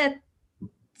you say that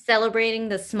celebrating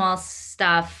the small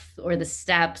stuff or the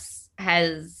steps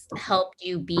has helped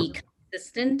you be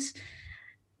consistent?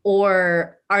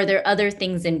 Or are there other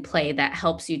things in play that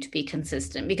helps you to be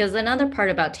consistent? Because another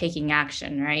part about taking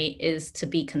action, right, is to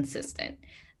be consistent,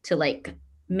 to like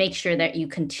make sure that you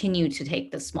continue to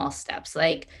take the small steps,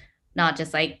 like not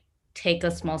just like take a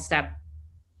small step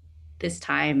this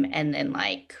time and then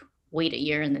like wait a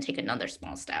year and then take another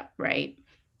small step, right?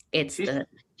 She's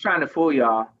trying to fool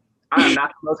y'all. I am not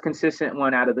the most consistent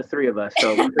one out of the three of us.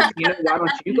 So, Christina, why don't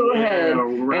you go ahead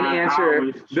and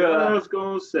answer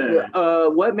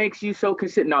what makes you so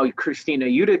consistent? No, Christina,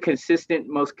 you the consistent,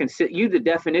 most consistent. You the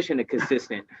definition of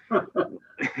consistent.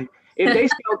 If they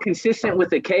spell consistent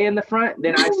with a K in the front,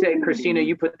 then I'd say, Christina,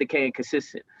 you put the K in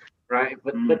consistent, right?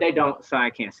 But they don't, so I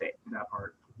can't say it. That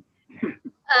part.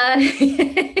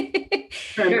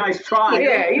 Nice try.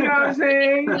 Yeah, you know what I'm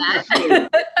saying?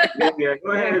 Yeah,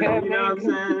 go ahead. You know what I'm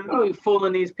saying? Oh,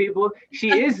 fooling these people.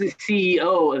 She is the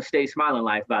CEO of Stay Smiling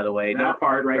Life, by the way. That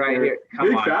part right here.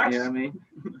 Come on, facts. You know what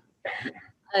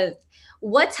I mean?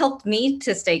 What's helped me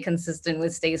to stay consistent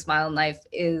with Stay Smiling Life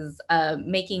is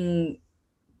making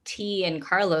T and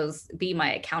Carlos be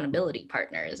my accountability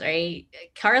partners, right?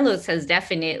 Carlos has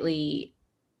definitely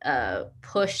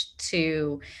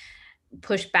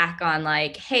push back on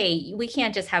like, hey, we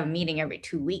can't just have a meeting every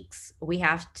 2 weeks. We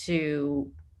have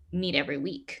to meet every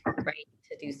week, right,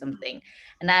 to do something.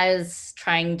 And that is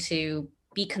trying to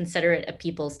be considerate of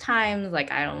people's times. Like,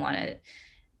 I don't want to,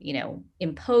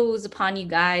 impose upon you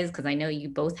guys because I know you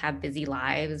both have busy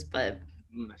lives, but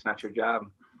that's not your job.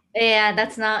 Yeah,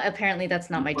 that's not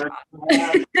my job.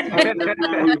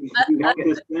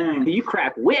 You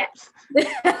crack whips.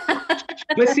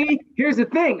 But see, here's the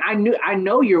thing. I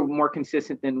know you're more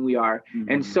consistent than we are.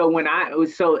 Mm-hmm. And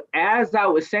so as I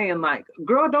was saying, like,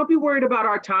 girl, don't be worried about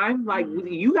our time. Like,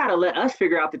 you got to let us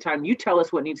figure out the time. You tell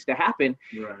us what needs to happen.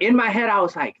 Right. In my head, I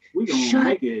was like,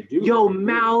 shut your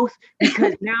mouth,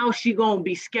 because now she going to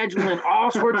be scheduling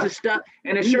all sorts of stuff.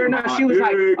 And then sure enough, she was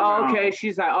like, oh, okay.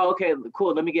 She's like, oh, okay,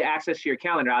 cool. Let me get access to your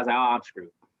calendar. I was like, oh, I'm screwed.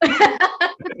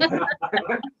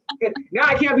 Now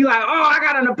I can't be like, oh, I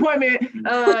got an appointment.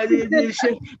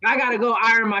 I gotta go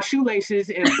iron my shoelaces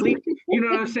and sleep. You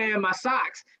know what I'm saying? My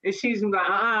socks. And she's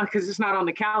like, because it's not on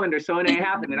the calendar, so it ain't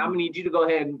happening. I'm gonna need you to go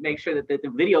ahead and make sure that the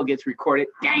video gets recorded.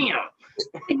 Damn.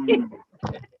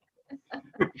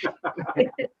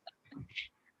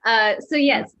 So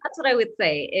yes, that's what I would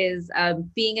say is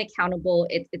being accountable.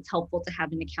 It's helpful to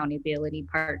have an accountability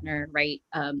partner, right?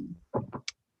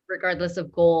 Regardless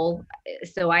of goal.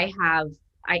 So I have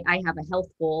a health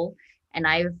goal, and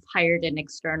I've hired an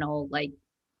external like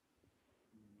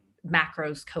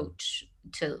macros coach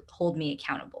to hold me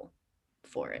accountable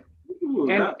for it.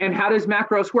 And how does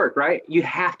macros work, right? You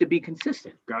have to be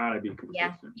consistent. Gotta be consistent.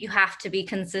 Yeah, you have to be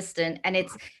consistent. And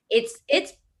it's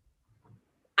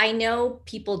I know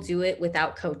people do it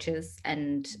without coaches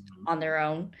and on their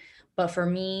own, but for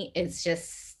me, it's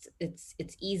just it's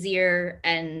easier,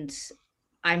 and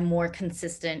I'm more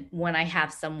consistent when I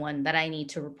have someone that I need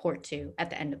to report to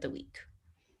at the end of the week.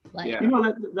 Like,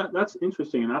 that's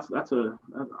interesting, and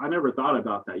I never thought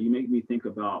about that. You make me think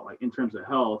about, like, in terms of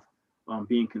health,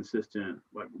 being consistent.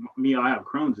 Like me, I have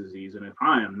Crohn's disease, and if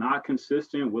I am not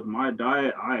consistent with my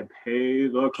diet, I pay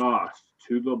the cost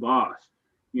to the boss.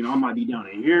 I might be down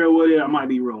a year with it. I might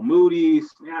be real moody,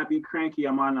 snappy, cranky.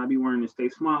 I might not be wearing the Stay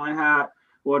Smiling hat.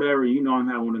 Whatever, I'm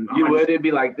having one. It'd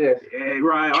be like this. Yeah,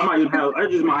 right. I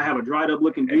just might have a dried up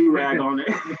looking do-rag on it.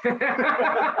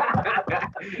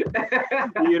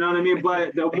 You know what I mean?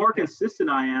 But the more consistent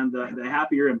I am, the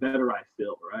happier and better I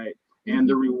feel, right? And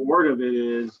the reward of it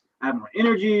is I have more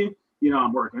energy,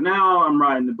 I'm working out, I'm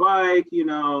riding the bike,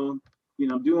 doing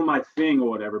my thing or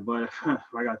whatever. But if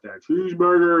I got that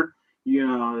cheeseburger,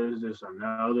 it's just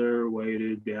another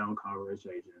weighted down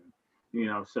conversation,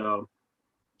 so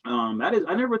I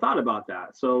never thought about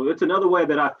that. So it's another way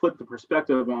that I put the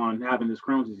perspective on having this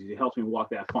Crohn's disease. It helps me walk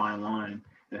that fine line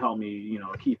and help me,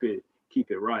 keep it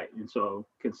right. And so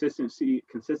consistency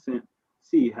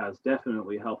has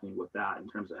definitely helped me with that in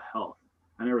terms of health.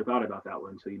 I never thought about that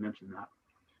one until you mentioned that.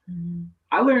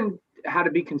 I learned how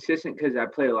to be consistent because I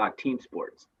play a lot of team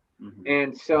sports.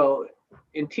 And so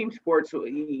in team sports,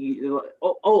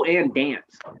 and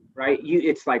dance, right?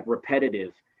 It's like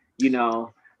repetitive,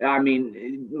 I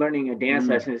mean, learning a dance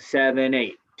lesson is 7,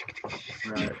 8,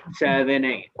 right. 7,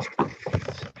 8,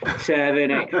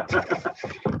 7, 8.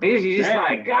 It's just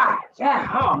like, God,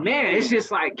 oh man, it's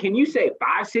just like, can you say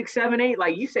 5, 6, 7, 8?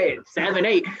 Like you say 7,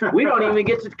 8, we don't even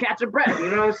get to catch a breath. You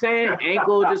know what I'm saying?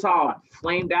 Ankle just all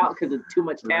flamed out because of too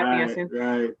much tap dancing.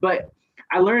 Right. But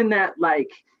I learned that like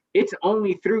it's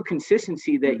only through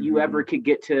consistency that you ever could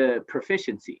get to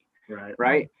proficiency.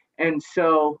 Right. And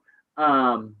so,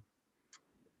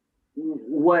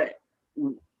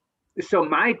 so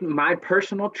my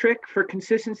personal trick for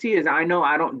consistency is I know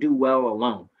I don't do well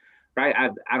alone, right?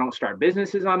 I don't start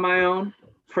businesses on my own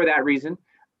for that reason.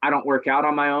 I don't work out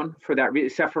on my own for that reason,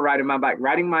 except for riding my bike.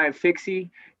 Riding my fixie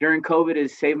during COVID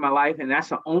has saved my life. And that's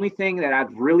the only thing that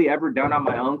I've really ever done on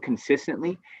my own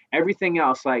consistently. Everything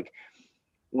else, like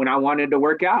when I wanted to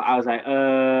work out, I was like,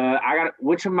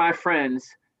 which of my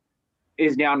friends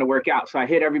is down to work out? So I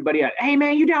hit everybody up. Hey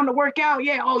man, you down to work out?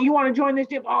 Yeah. Oh, you want to join this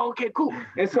gym? Oh, okay, cool.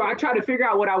 And so I try to figure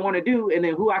out what I want to do and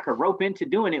then who I could rope into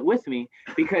doing it with me,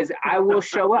 because I will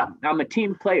show up. I'm a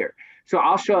team player. So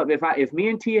I'll show up. If me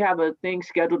and T have a thing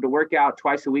scheduled to work out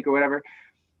twice a week or whatever,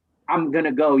 I'm going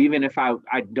to go even if I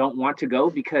don't want to go,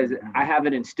 because I have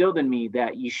it instilled in me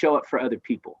that you show up for other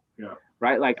people. Yeah.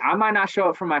 Right? Like I might not show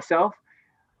up for myself,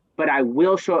 but I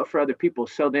will show up for other people.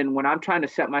 So then when I'm trying to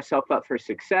set myself up for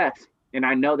success, and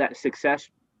I know that success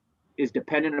is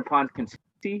dependent upon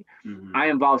consistency, I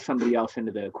involve somebody else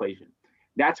into the equation.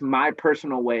 That's my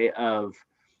personal way of,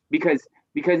 because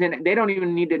then they don't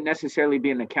even need to necessarily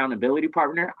be an accountability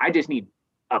partner. I just need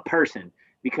a person,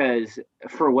 because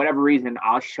for whatever reason,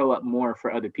 I'll show up more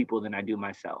for other people than I do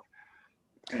myself.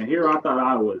 And here I thought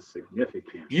I was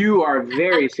significant. You are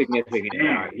very significant.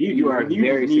 Man, you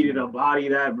needed a body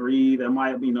that breathe, that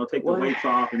might, take the weights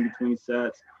off in between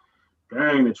sets.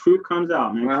 Dang, the truth comes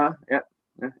out, man. Yeah,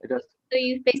 it does. So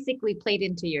you basically played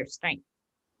into your strength.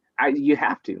 You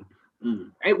have to,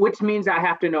 which means I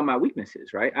have to know my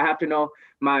weaknesses, right? I have to know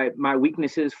my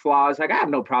weaknesses, flaws. Like I have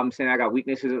no problem saying I got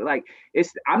weaknesses. Like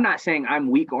I'm not saying I'm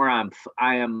weak or I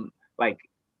am like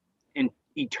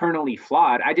eternally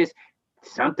flawed.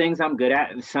 Some things I'm good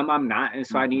at and some I'm not. And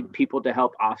so I need people to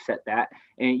help offset that.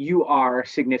 And you are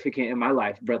significant in my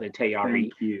life, brother Tayari.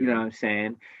 Thank you. You know what I'm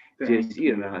saying? Just,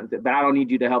 but I don't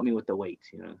need you to help me with the weights,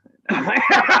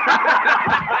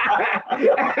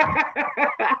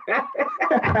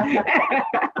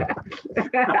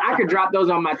 I could drop those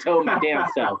on my toe my damn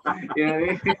self. You know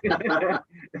what I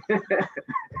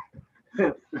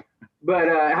mean? But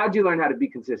how'd you learn how to be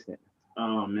consistent?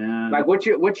 Oh man. Like what's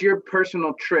your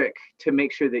personal trick to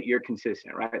make sure that you're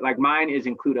consistent, right? Like mine is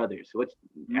include others.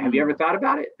 Have you ever thought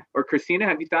about it? Or Christina,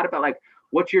 have you thought about like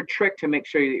what's your trick to make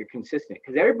sure that you're consistent?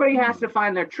 Because everybody has to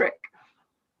find their trick.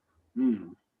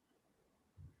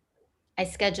 I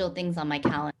schedule things on my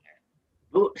calendar.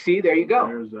 Oh, see, there you go.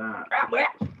 There's that.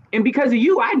 And because of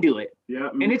you, I do it. Yeah.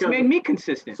 And it's made me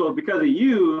consistent. So because of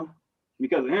him,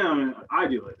 I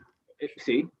do it.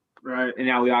 See? Right. And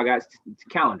now we all got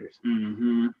calendars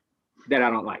that I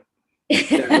don't like.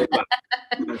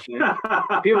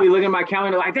 People be looking at my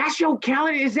calendar like, that's your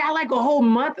calendar? Is that like a whole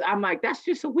month? I'm like, that's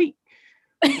just a week.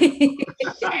 Shit.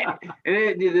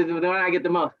 And then when I get the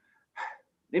most,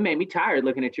 they made me tired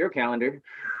looking at your calendar.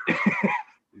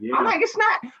 Yeah. I'm like, it's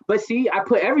not. But see, I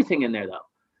put everything in there though.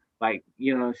 Like,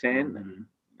 you know what I'm saying?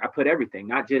 I put everything,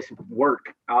 not just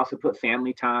work. I also put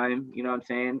family time, you know what I'm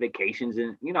saying? Vacations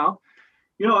and,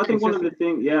 I think one of the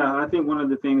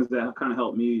things that kind of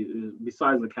helped me is,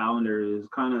 besides the calendar, is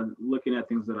kind of looking at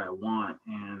things that I want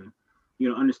and,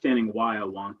 understanding why I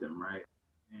want them, right?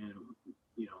 And,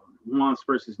 wants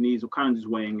versus needs, kind of just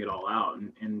weighing it all out.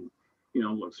 And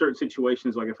look, certain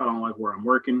situations, like if I don't like where I'm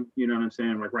working, you know what I'm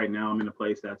saying? Like right now I'm in a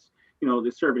place that's,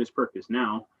 it's serving its purpose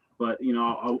now, but,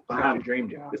 I have a dream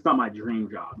job. It's not my dream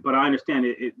job, but I understand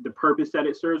the purpose that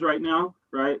it serves right now,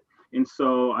 right? And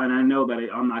so, and I know that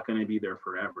I'm not going to be there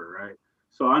forever, right?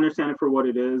 So I understand it for what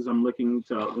it is. I'm looking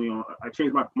to, I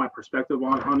changed my perspective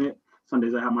on it. Some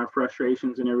days I have my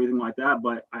frustrations and everything like that,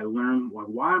 but I learn, like,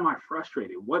 why am I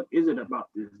frustrated? What is it about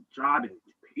this job and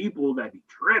people that be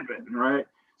tripping, right?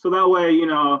 So that way,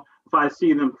 if I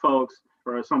see them folks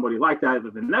or somebody like that,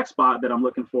 the next spot that I'm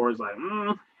looking for is like,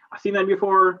 I've seen that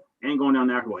before, ain't going down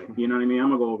that way. You know what I mean? I'm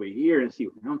gonna go over here and see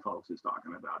what them folks is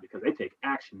talking about, because they take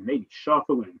action, they be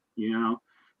shuffling, you know?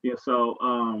 Yeah, so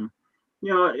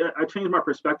I changed my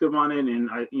perspective on it, and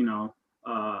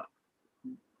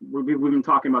we've been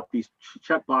talking about these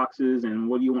check boxes and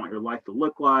what do you want your life to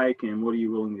look like and what are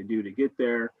you willing to do to get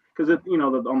there. Because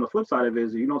on the flip side of it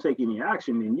is, if you don't take any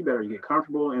action, then you better get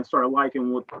comfortable and start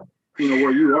liking what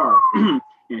where you are.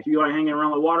 And if you are hanging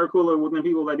around the water cooler with the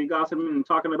people that be gossiping and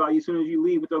talking about you as soon as you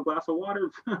leave with a glass of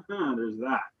water, there's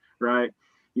that, right?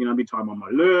 Be talking about my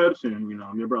lips, and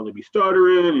your brother be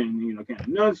stuttering, and can't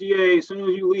enunciate as soon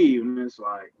as you leave, and it's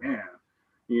like, man,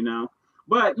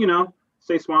 but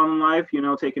stay smiling in life,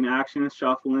 taking action,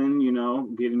 shuffling,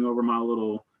 getting over my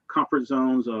little comfort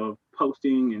zones of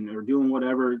posting or doing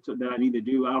whatever that I need to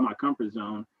do out of my comfort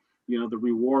zone. The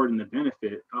reward and the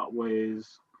benefit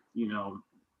outweighs,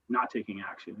 not taking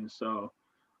action. And so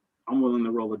I'm willing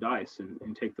to roll the dice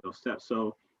and take those steps.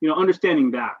 So,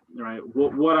 understanding that, right,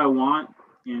 what I want,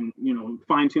 and,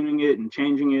 fine tuning it and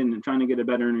changing it and trying to get a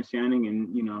better understanding,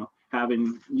 and,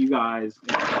 having you guys,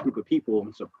 a group of people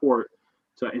and support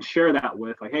and share that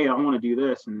with, like, hey, I want to do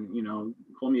this, and,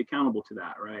 hold me accountable to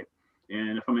that. Right.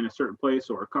 And if I'm in a certain place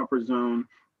or a comfort zone,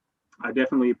 I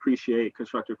definitely appreciate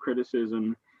constructive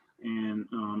criticism and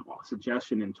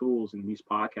suggestion and tools in these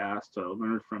podcasts to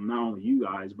learn from not only you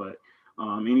guys, but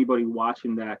anybody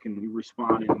watching that can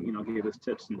respond and, give us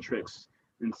tips and tricks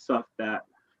and stuff that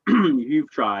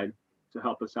you've tried to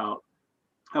help us out.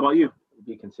 How about you?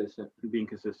 Be consistent. Being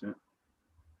consistent.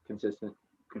 Consistent.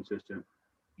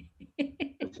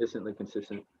 Consistently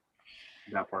consistent.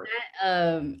 That part.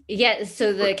 Yeah,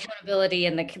 so the accountability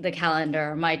and the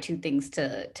calendar are my two things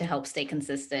to help stay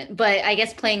consistent. But I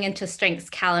guess playing into strengths,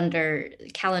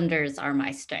 calendars are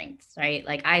my strengths, right?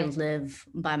 Like, I live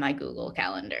by my Google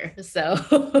Calendar.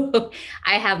 So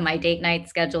I have my date night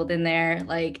scheduled in there,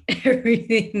 like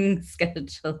everything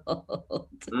scheduled.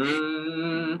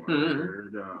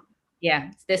 Mm-hmm.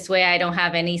 Yeah, this way I don't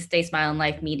have any Stay Smile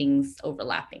Life meetings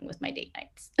overlapping with my date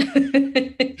nights.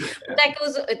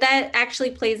 That actually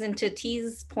plays into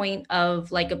T's point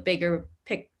of like a bigger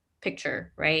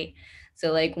picture, right?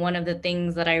 So like one of the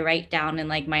things that I write down in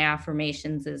like my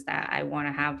affirmations is that I want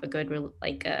to have a good,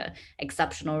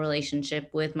 exceptional relationship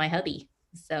with my hubby.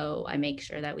 So I make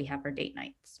sure that we have our date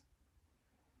nights.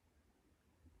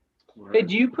 Hey,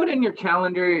 do you put in your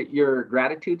calendar your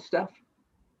gratitude stuff?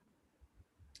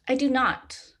 I do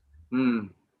not.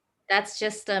 That's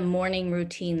just a morning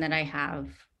routine that I have.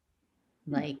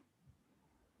 I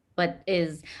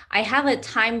have a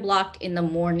time blocked in the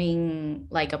morning,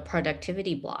 like a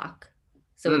productivity block.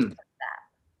 So it's part of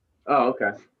that. Oh,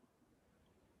 okay.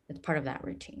 It's part of that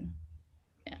routine.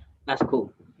 Yeah. That's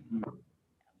cool.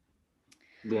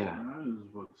 Yeah. That is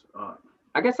what's up.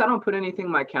 I guess I don't put anything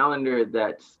in my calendar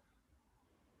that's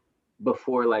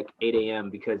before like 8 a.m.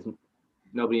 because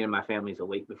nobody in my family is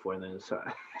awake before then. So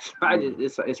I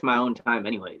just, it's my own time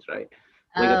anyways, right?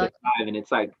 Wake up at 5, and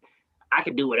it's like, I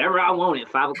can do whatever I want at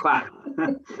 5 o'clock,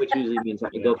 which usually means I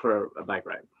can go for a bike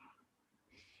ride.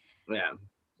 Yeah.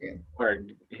 Or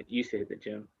you say at the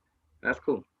gym. That's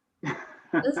cool. This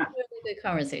is a really good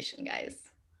conversation, guys.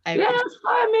 It's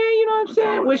fun, man. You know what I'm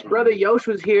saying? Wish Brother Yosh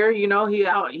was here. He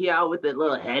out with a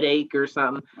little headache or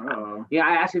something. Yeah,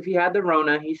 I asked if he had the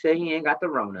Rona. He said he ain't got the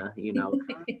Rona. He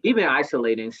been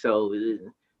isolating, so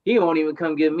he won't even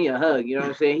come give me a hug. You know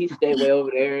what I'm saying? He stayed way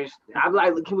over there. I'm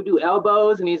like, can we do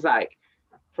elbows? And he's like,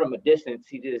 from a distance,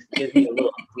 he just gives me a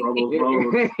little.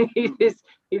 he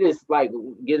just like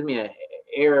gives me an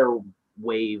air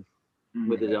wave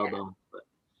with his elbow. But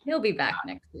he'll be back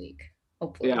next week.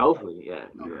 Hopefully. Yeah, hopefully, yeah.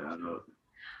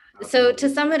 So to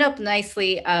sum it up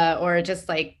nicely, or just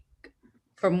like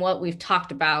from what we've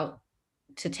talked about,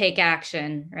 to take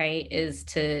action, right, is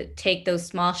to take those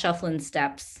small shuffling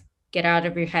steps, get out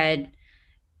of your head,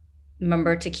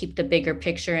 remember to keep the bigger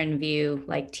picture in view,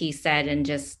 like T said, and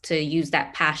just to use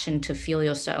that passion to fuel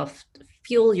yourself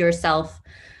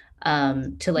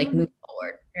to like move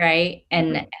forward, right?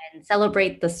 And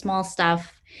celebrate the small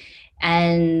stuff,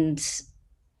 and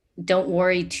don't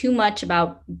worry too much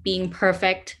about being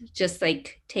perfect. Just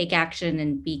like take action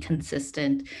and be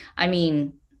consistent. I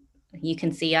mean, you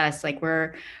can see us, like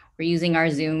we're using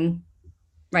our Zoom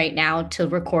right now to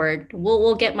record.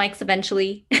 We'll get mics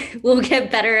eventually. We'll get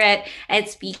better at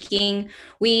speaking.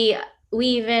 We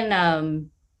even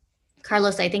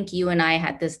Carlos, I think you and I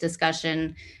had this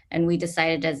discussion, and we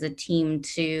decided as a team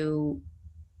to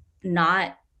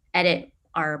not edit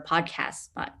our podcast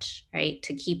much, right?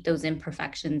 To keep those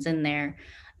imperfections in there.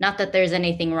 Not that there's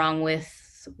anything wrong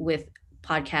with with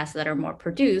podcasts that are more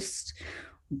produced,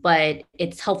 but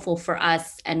it's helpful for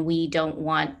us, and we don't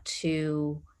want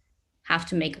to have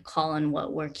to make a call on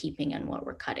what we're keeping and what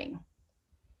we're cutting.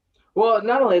 Well,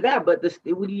 not only that, but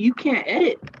you can't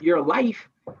edit your life.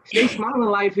 Stay Smiling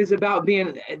Life is about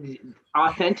being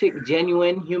authentic,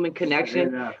 genuine human connection.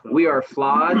 Exactly. We are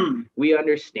flawed. We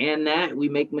understand that. We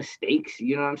make mistakes.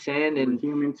 You know what I'm saying? And we're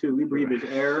human too. We breathe this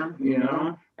air. You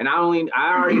know. And I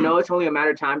already know it's only a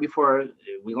matter of time before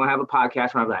we're gonna have a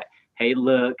podcast where I'm like, hey,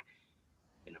 look,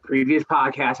 in the previous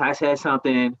podcast I said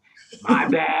something. My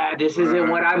bad. This isn't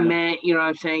what I meant. You know what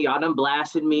I'm saying? Y'all done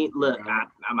blasted me. Look,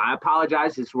 I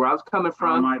apologize. This is where I was coming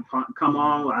from. I might come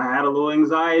on. I had a little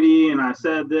anxiety and I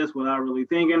said this without really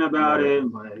thinking about it.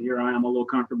 But here I am a little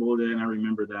comfortable with it. And I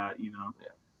remember that, you know.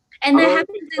 And that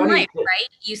happens in life, right?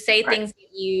 You say things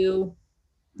that you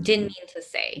didn't mean to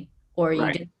say, or you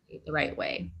didn't say it the right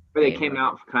way. Or they came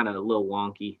out kind of a little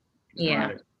wonky. Yeah.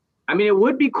 Right. I mean, it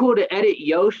would be cool to edit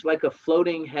Yosh, like a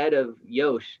floating head of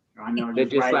Yosh. I know, that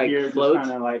just like here, floats,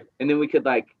 just like, and then we could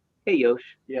like, hey Yosh.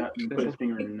 Yeah, and put his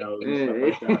finger in the nose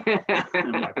and stuff like that.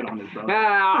 And wipe it on his brother.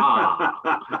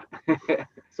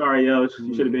 Sorry, Yosh,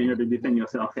 you should have been here to defend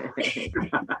yourself. Hope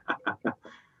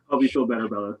you feel better,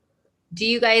 brother. Do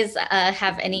you guys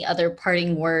have any other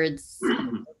parting words,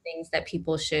 things that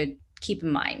people should keep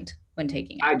in mind when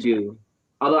taking action? I do,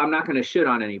 although I'm not going to shit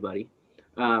on anybody,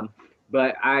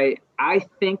 but I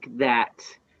think that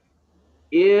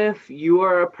if you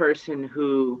are a person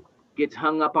who gets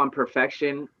hung up on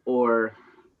perfection, or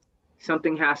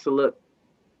something has to look,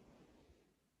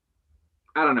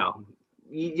 I don't know,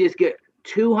 you just get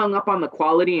too hung up on the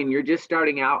quality and you're just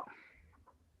starting out.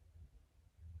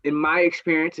 In my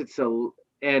experience,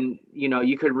 and you know,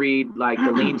 you could read like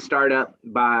The Lean Startup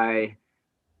by,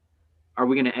 are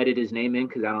we going to edit his name in?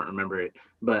 Because I don't remember it,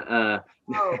 but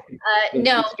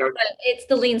no, but it's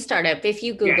The Lean Startup. If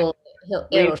you Google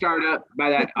Lean Startup by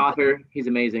that author, he's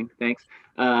amazing. Thanks,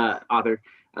 author.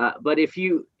 But if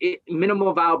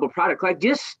minimal viable product, like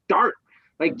just start,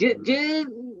 like just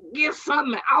get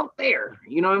something out there.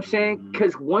 You know what I'm saying?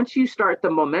 Because once you start, the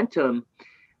momentum,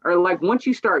 or like once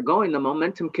you start going, the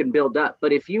momentum can build up.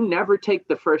 But if you never take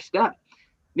the first step,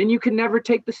 then you can never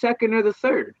take the second or the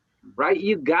third, right?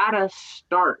 You gotta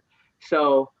start.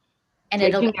 So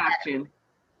taking action,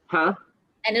 huh?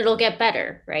 And it'll get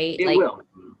better, right? It will.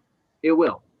 It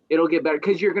will. It'll get better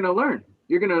because you're gonna learn.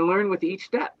 You're gonna learn with each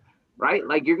step, right?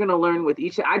 Like you're gonna learn with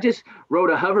each. I just rode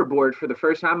a hoverboard for the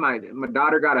first time. My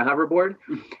daughter got a hoverboard,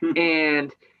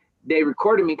 and they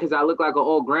recorded me because I look like an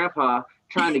old grandpa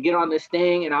trying to get on this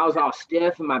thing, and I was all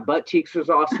stiff and my butt cheeks was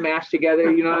all smashed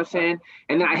together, you know what I'm saying?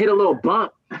 And then I hit a little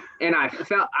bump and I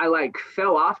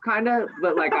fell off kind of,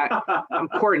 but like I'm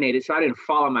coordinated, so I didn't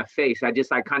fall on my face. I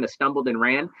just like kind of stumbled and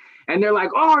ran. And they're like,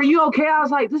 oh, are you okay? I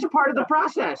was like, this is part of the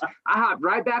process. I hopped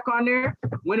right back on there,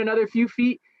 went another few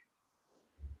feet.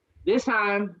 This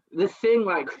time, the thing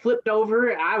like flipped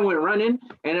over. I went running,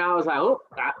 and I was like,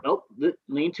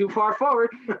 leaned too far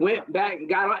forward. Went back and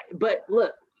got on. But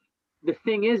look, the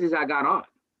thing is I got on,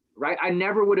 right? I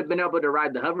never would have been able to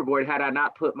ride the hoverboard had I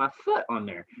not put my foot on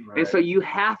there. Right. And so you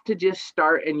have to just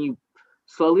start, and you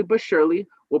slowly but surely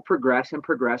will progress and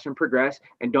progress and progress.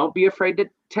 And don't be afraid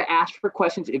to ask for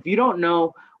questions. If you don't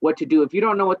know what to do, if you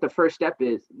don't know what the first step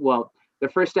is, well, the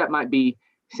first step might be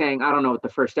saying, I don't know what the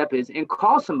first step is, and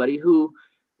call somebody who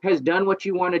has done what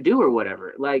you want to do or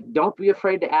whatever. Like, don't be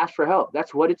afraid to ask for help.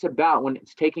 That's what it's about when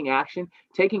it's taking action.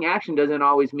 Taking action doesn't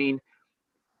always mean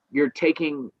you're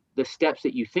taking the steps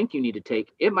that you think you need to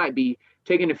take. It might be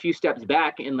taking a few steps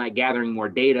back and like gathering more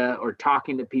data or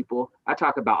talking to people. I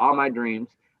talk about all my dreams.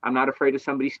 I'm not afraid of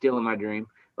somebody stealing my dream.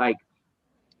 Like,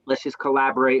 let's just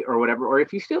collaborate or whatever. Or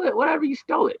if you steal it, whatever, you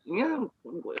stole it. You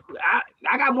know,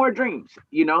 I got more dreams,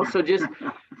 you know? So just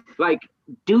like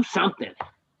do something,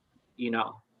 you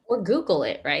know? Or Google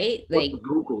it, right? Like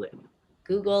Google it.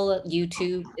 Google,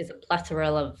 YouTube is a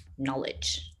plethora of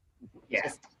knowledge. Yeah.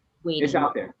 It's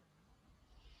out there.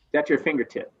 That's your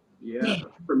fingertip. Yeah.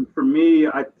 For me,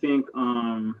 I think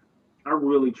I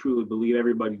really truly believe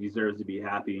everybody deserves to be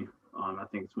happy. I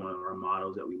think it's one of our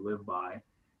mottos that we live by.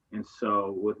 And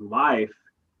so with life,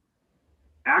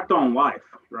 act on life,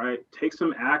 right? Take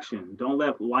some action. Don't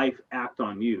let life act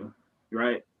on you,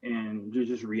 right? And you're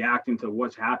just reacting to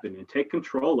what's happening. Take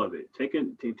control of it. Take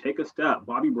a step.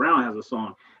 Bobby Brown has a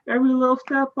song, every little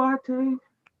step I take,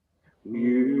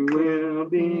 you will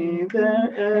be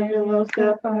there. Every little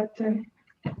step I take,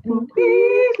 we'll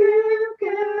be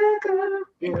together.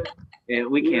 Yeah. And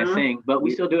we can't sing, but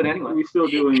we still do it anyway. We still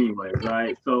do it anyway,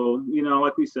 right? So, you know,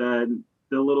 like we said,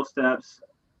 the little steps,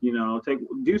 You know,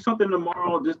 do something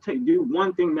tomorrow. Just do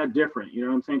one thing that different. You know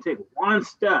what I'm saying? Take one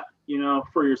step, you know,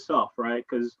 for yourself, right?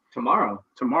 Because tomorrow,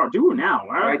 do it now,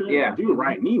 right? Yeah, do it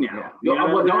right now. Yeah.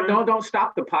 Don't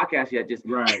stop the podcast yet. Just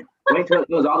right. Wait till it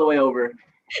goes all the way over,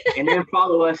 and then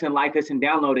follow us and like us and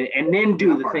download it, and then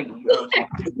do the thing.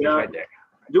 Yeah. Right there.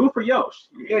 Do it for Yosh.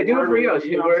 Yeah, do it for Yosh.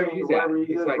 You know wherever he's at.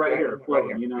 He's like right here,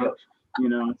 floating. You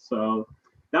know, So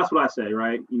that's what I say,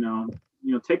 right? You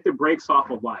know, take the brakes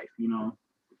off of life. You know,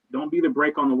 don't be the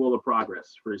brake on the wheel of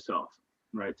progress for yourself.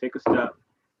 Right? Take a step,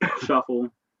 shuffle,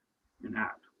 and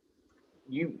act.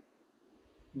 You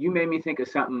made me think of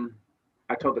something.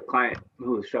 I told the client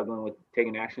who was struggling with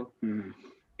taking action,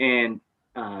 and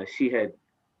she had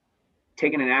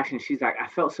taken an action. She's like, I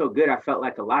felt so good. I felt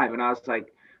like alive, and I was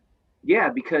like, yeah,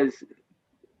 because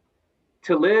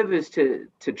to live is to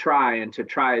try, and to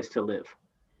try is to live.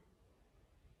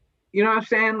 You know what I'm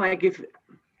saying? Like, if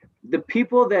the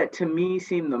people that to me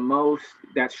seem the most,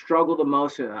 that struggle the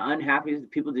most, or the unhappiest,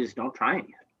 people just don't try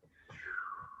anything.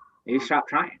 They stop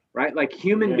trying, right? Like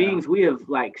human beings, we have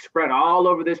like spread all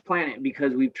over this planet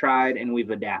because we've tried and we've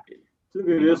adapted. Look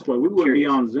at it this way: we wouldn't be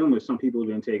on Zoom if some people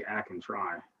didn't take act and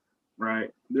try.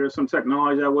 Right? There's some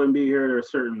technology that wouldn't be here.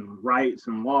 There's certain rights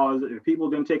and laws. If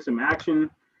people didn't take some action,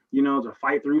 you know, to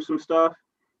fight through some stuff,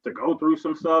 to go through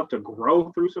some stuff, to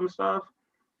grow through some stuff,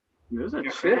 there's a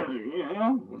chance,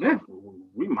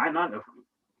 we might not have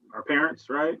our parents,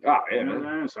 right? Oh,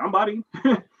 yeah. Somebody,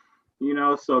 you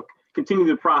know, so continue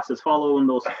the process, follow in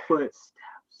those footsteps.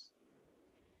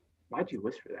 Why'd you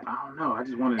whisper that? I don't know. I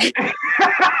just wanted to.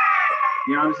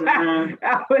 You know what I'm saying?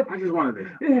 I just wanted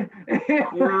to. It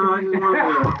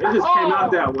just came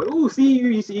out that way. Ooh,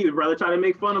 you see the brother trying to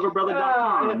make fun of a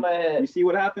brother.com. You see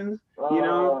what happens? You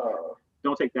know?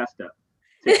 Don't take that step.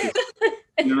 Take this.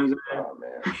 You know what I'm saying? Oh,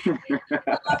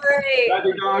 man. All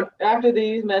right. After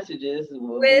these messages,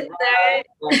 with that,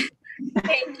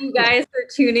 thank you guys for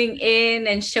tuning in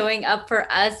and showing up for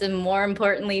us, and more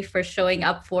importantly, for showing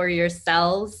up for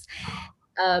yourselves.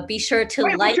 Be sure to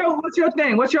like. What's your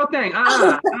thing? No. She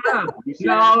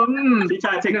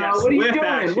tried to take that. What are you doing?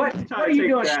 Action. What are you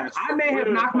doing? I may have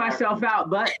knocked myself out,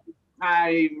 but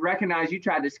I recognize you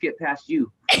tried to skip past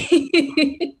you.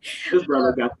 This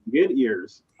brother got good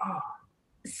ears.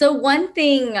 So one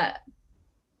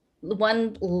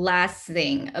last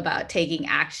thing about taking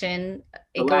action.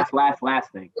 Last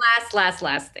thing.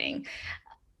 Last thing.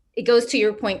 It goes to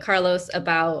your point, Carlos,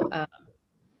 about.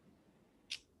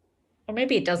 Or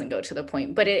maybe it doesn't go to the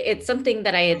point, but it's something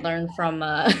that I had learned from,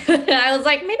 I was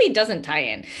like, maybe it doesn't tie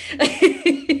in.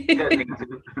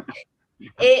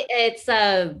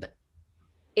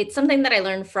 It's something that I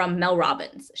learned from Mel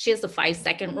Robbins. She has the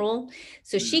 5-second rule.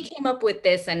 So she came up with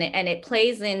this, and it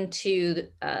plays into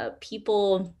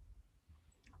people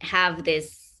have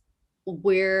this,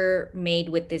 we're made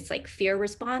with this like fear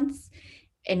response,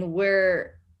 and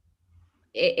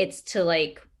it's to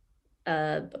like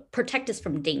protect us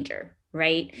from danger,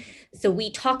 right? So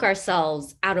we talk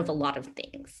ourselves out of a lot of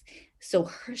things. So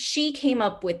she came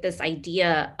up with this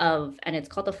idea of, and it's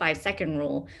called the 5-second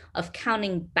rule, of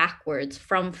counting backwards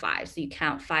from 5. So you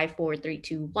count 5, 4, 3,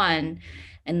 2, 1.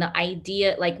 And the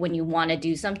idea, like when you want to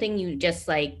do something, you just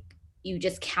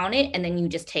count it, and then you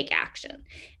just take action.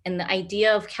 And the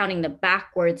idea of counting the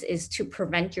backwards is to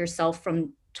prevent yourself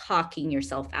from talking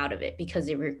yourself out of it, because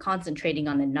if you're concentrating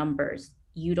on the numbers,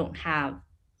 you're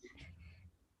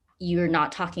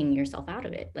not talking yourself out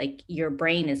of it. Like your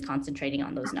brain is concentrating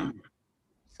on those numbers.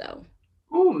 So.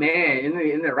 Oh man,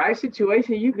 in the right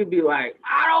situation, you could be like,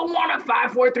 I don't want a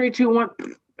 5, 4, 3, 2, 1,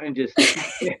 and just,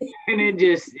 and it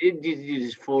just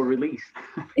full release.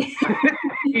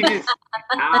 You just,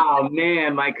 oh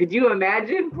man, like, could you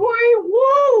imagine? Boy,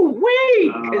 woo,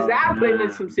 wee, because I've been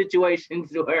in some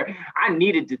situations where I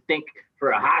needed to think for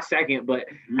a hot second, but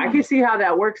I can see how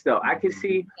that works though. I can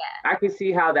see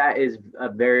how that is a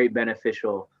very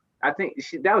beneficial. I think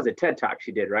that was a TED Talk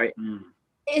she did, right?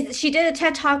 She did a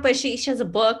TED Talk, but she has a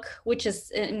book, which is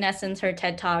in essence her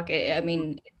TED Talk. I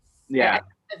mean,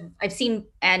 I've seen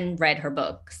and read her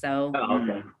book, so. Oh,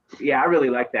 okay. Yeah, I really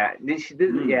like that. She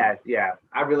did. Yeah,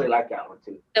 I really like that one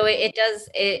too. So it does.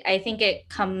 I think it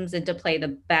comes into play the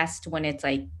best when it's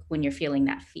like when you're feeling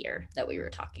that fear that we were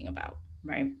talking about,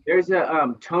 right? There's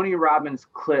a Tony Robbins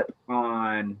clip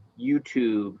on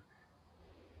YouTube.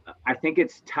 I think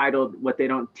it's titled "What They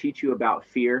Don't Teach You About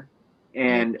Fear."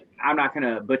 And I'm not going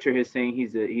to butcher his thing.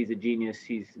 He's a genius.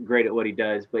 He's great at what he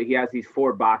does. But he has these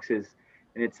 4 boxes,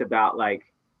 and it's about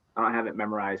like, I don't have it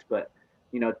memorized, but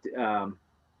look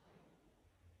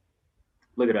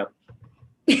it up.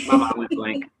 My mind went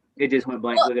blank. It just went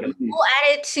blank. Look at it. We'll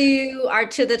add it to our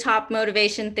to the top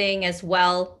motivation thing as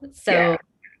well. So Yeah.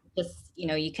 just,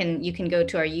 you can go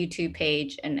to our YouTube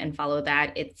page and follow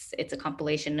that. It's a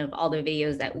compilation of all the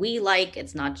videos that we like.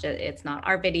 It's not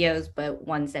our videos, but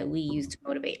ones that we use to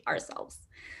motivate ourselves.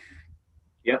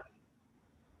 Yep.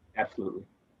 Absolutely.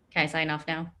 Can I sign off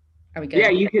now? Are we good? Yeah,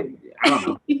 you could. I don't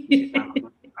know.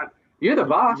 You're the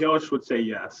boss. Josh would say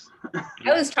yes.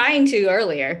 I was trying to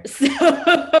earlier. So. Well,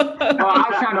 I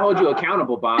was trying to hold you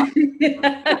accountable, boss.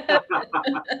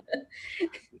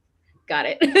 Got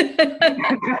it.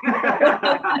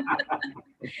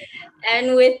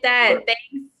 And with that,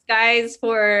 thanks guys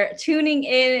for tuning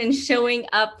in and showing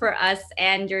up for us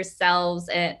and yourselves.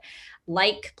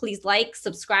 Please like,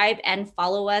 subscribe, and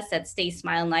follow us at Stay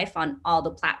Smiling Life on all the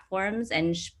platforms,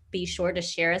 and be sure to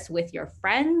share us with your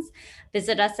friends.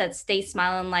 Visit us at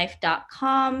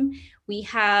staysmilinglife.com. We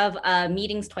have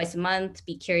meetings twice a month.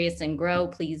 Be curious and grow.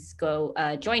 Please go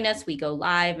join us. We go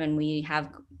live and we have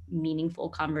meaningful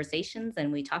conversations,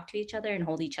 and we talk to each other and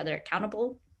hold each other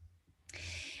accountable.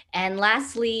 And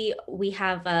lastly, we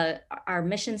have our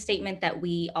mission statement that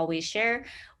we always share.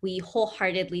 We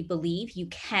wholeheartedly believe you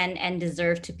can and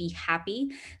deserve to be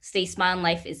happy. Stay Smiling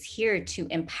Life is here to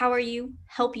empower you,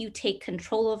 help you take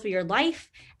control of your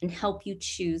life, and help you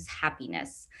choose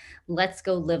happiness. Let's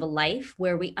go live a life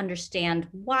where we understand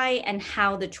why and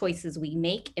how the choices we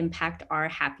make impact our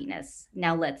happiness.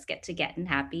 Now let's get to getting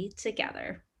happy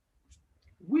together.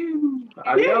 Woo!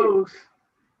 Adios.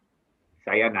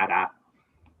 Sayonara.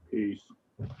 Peace.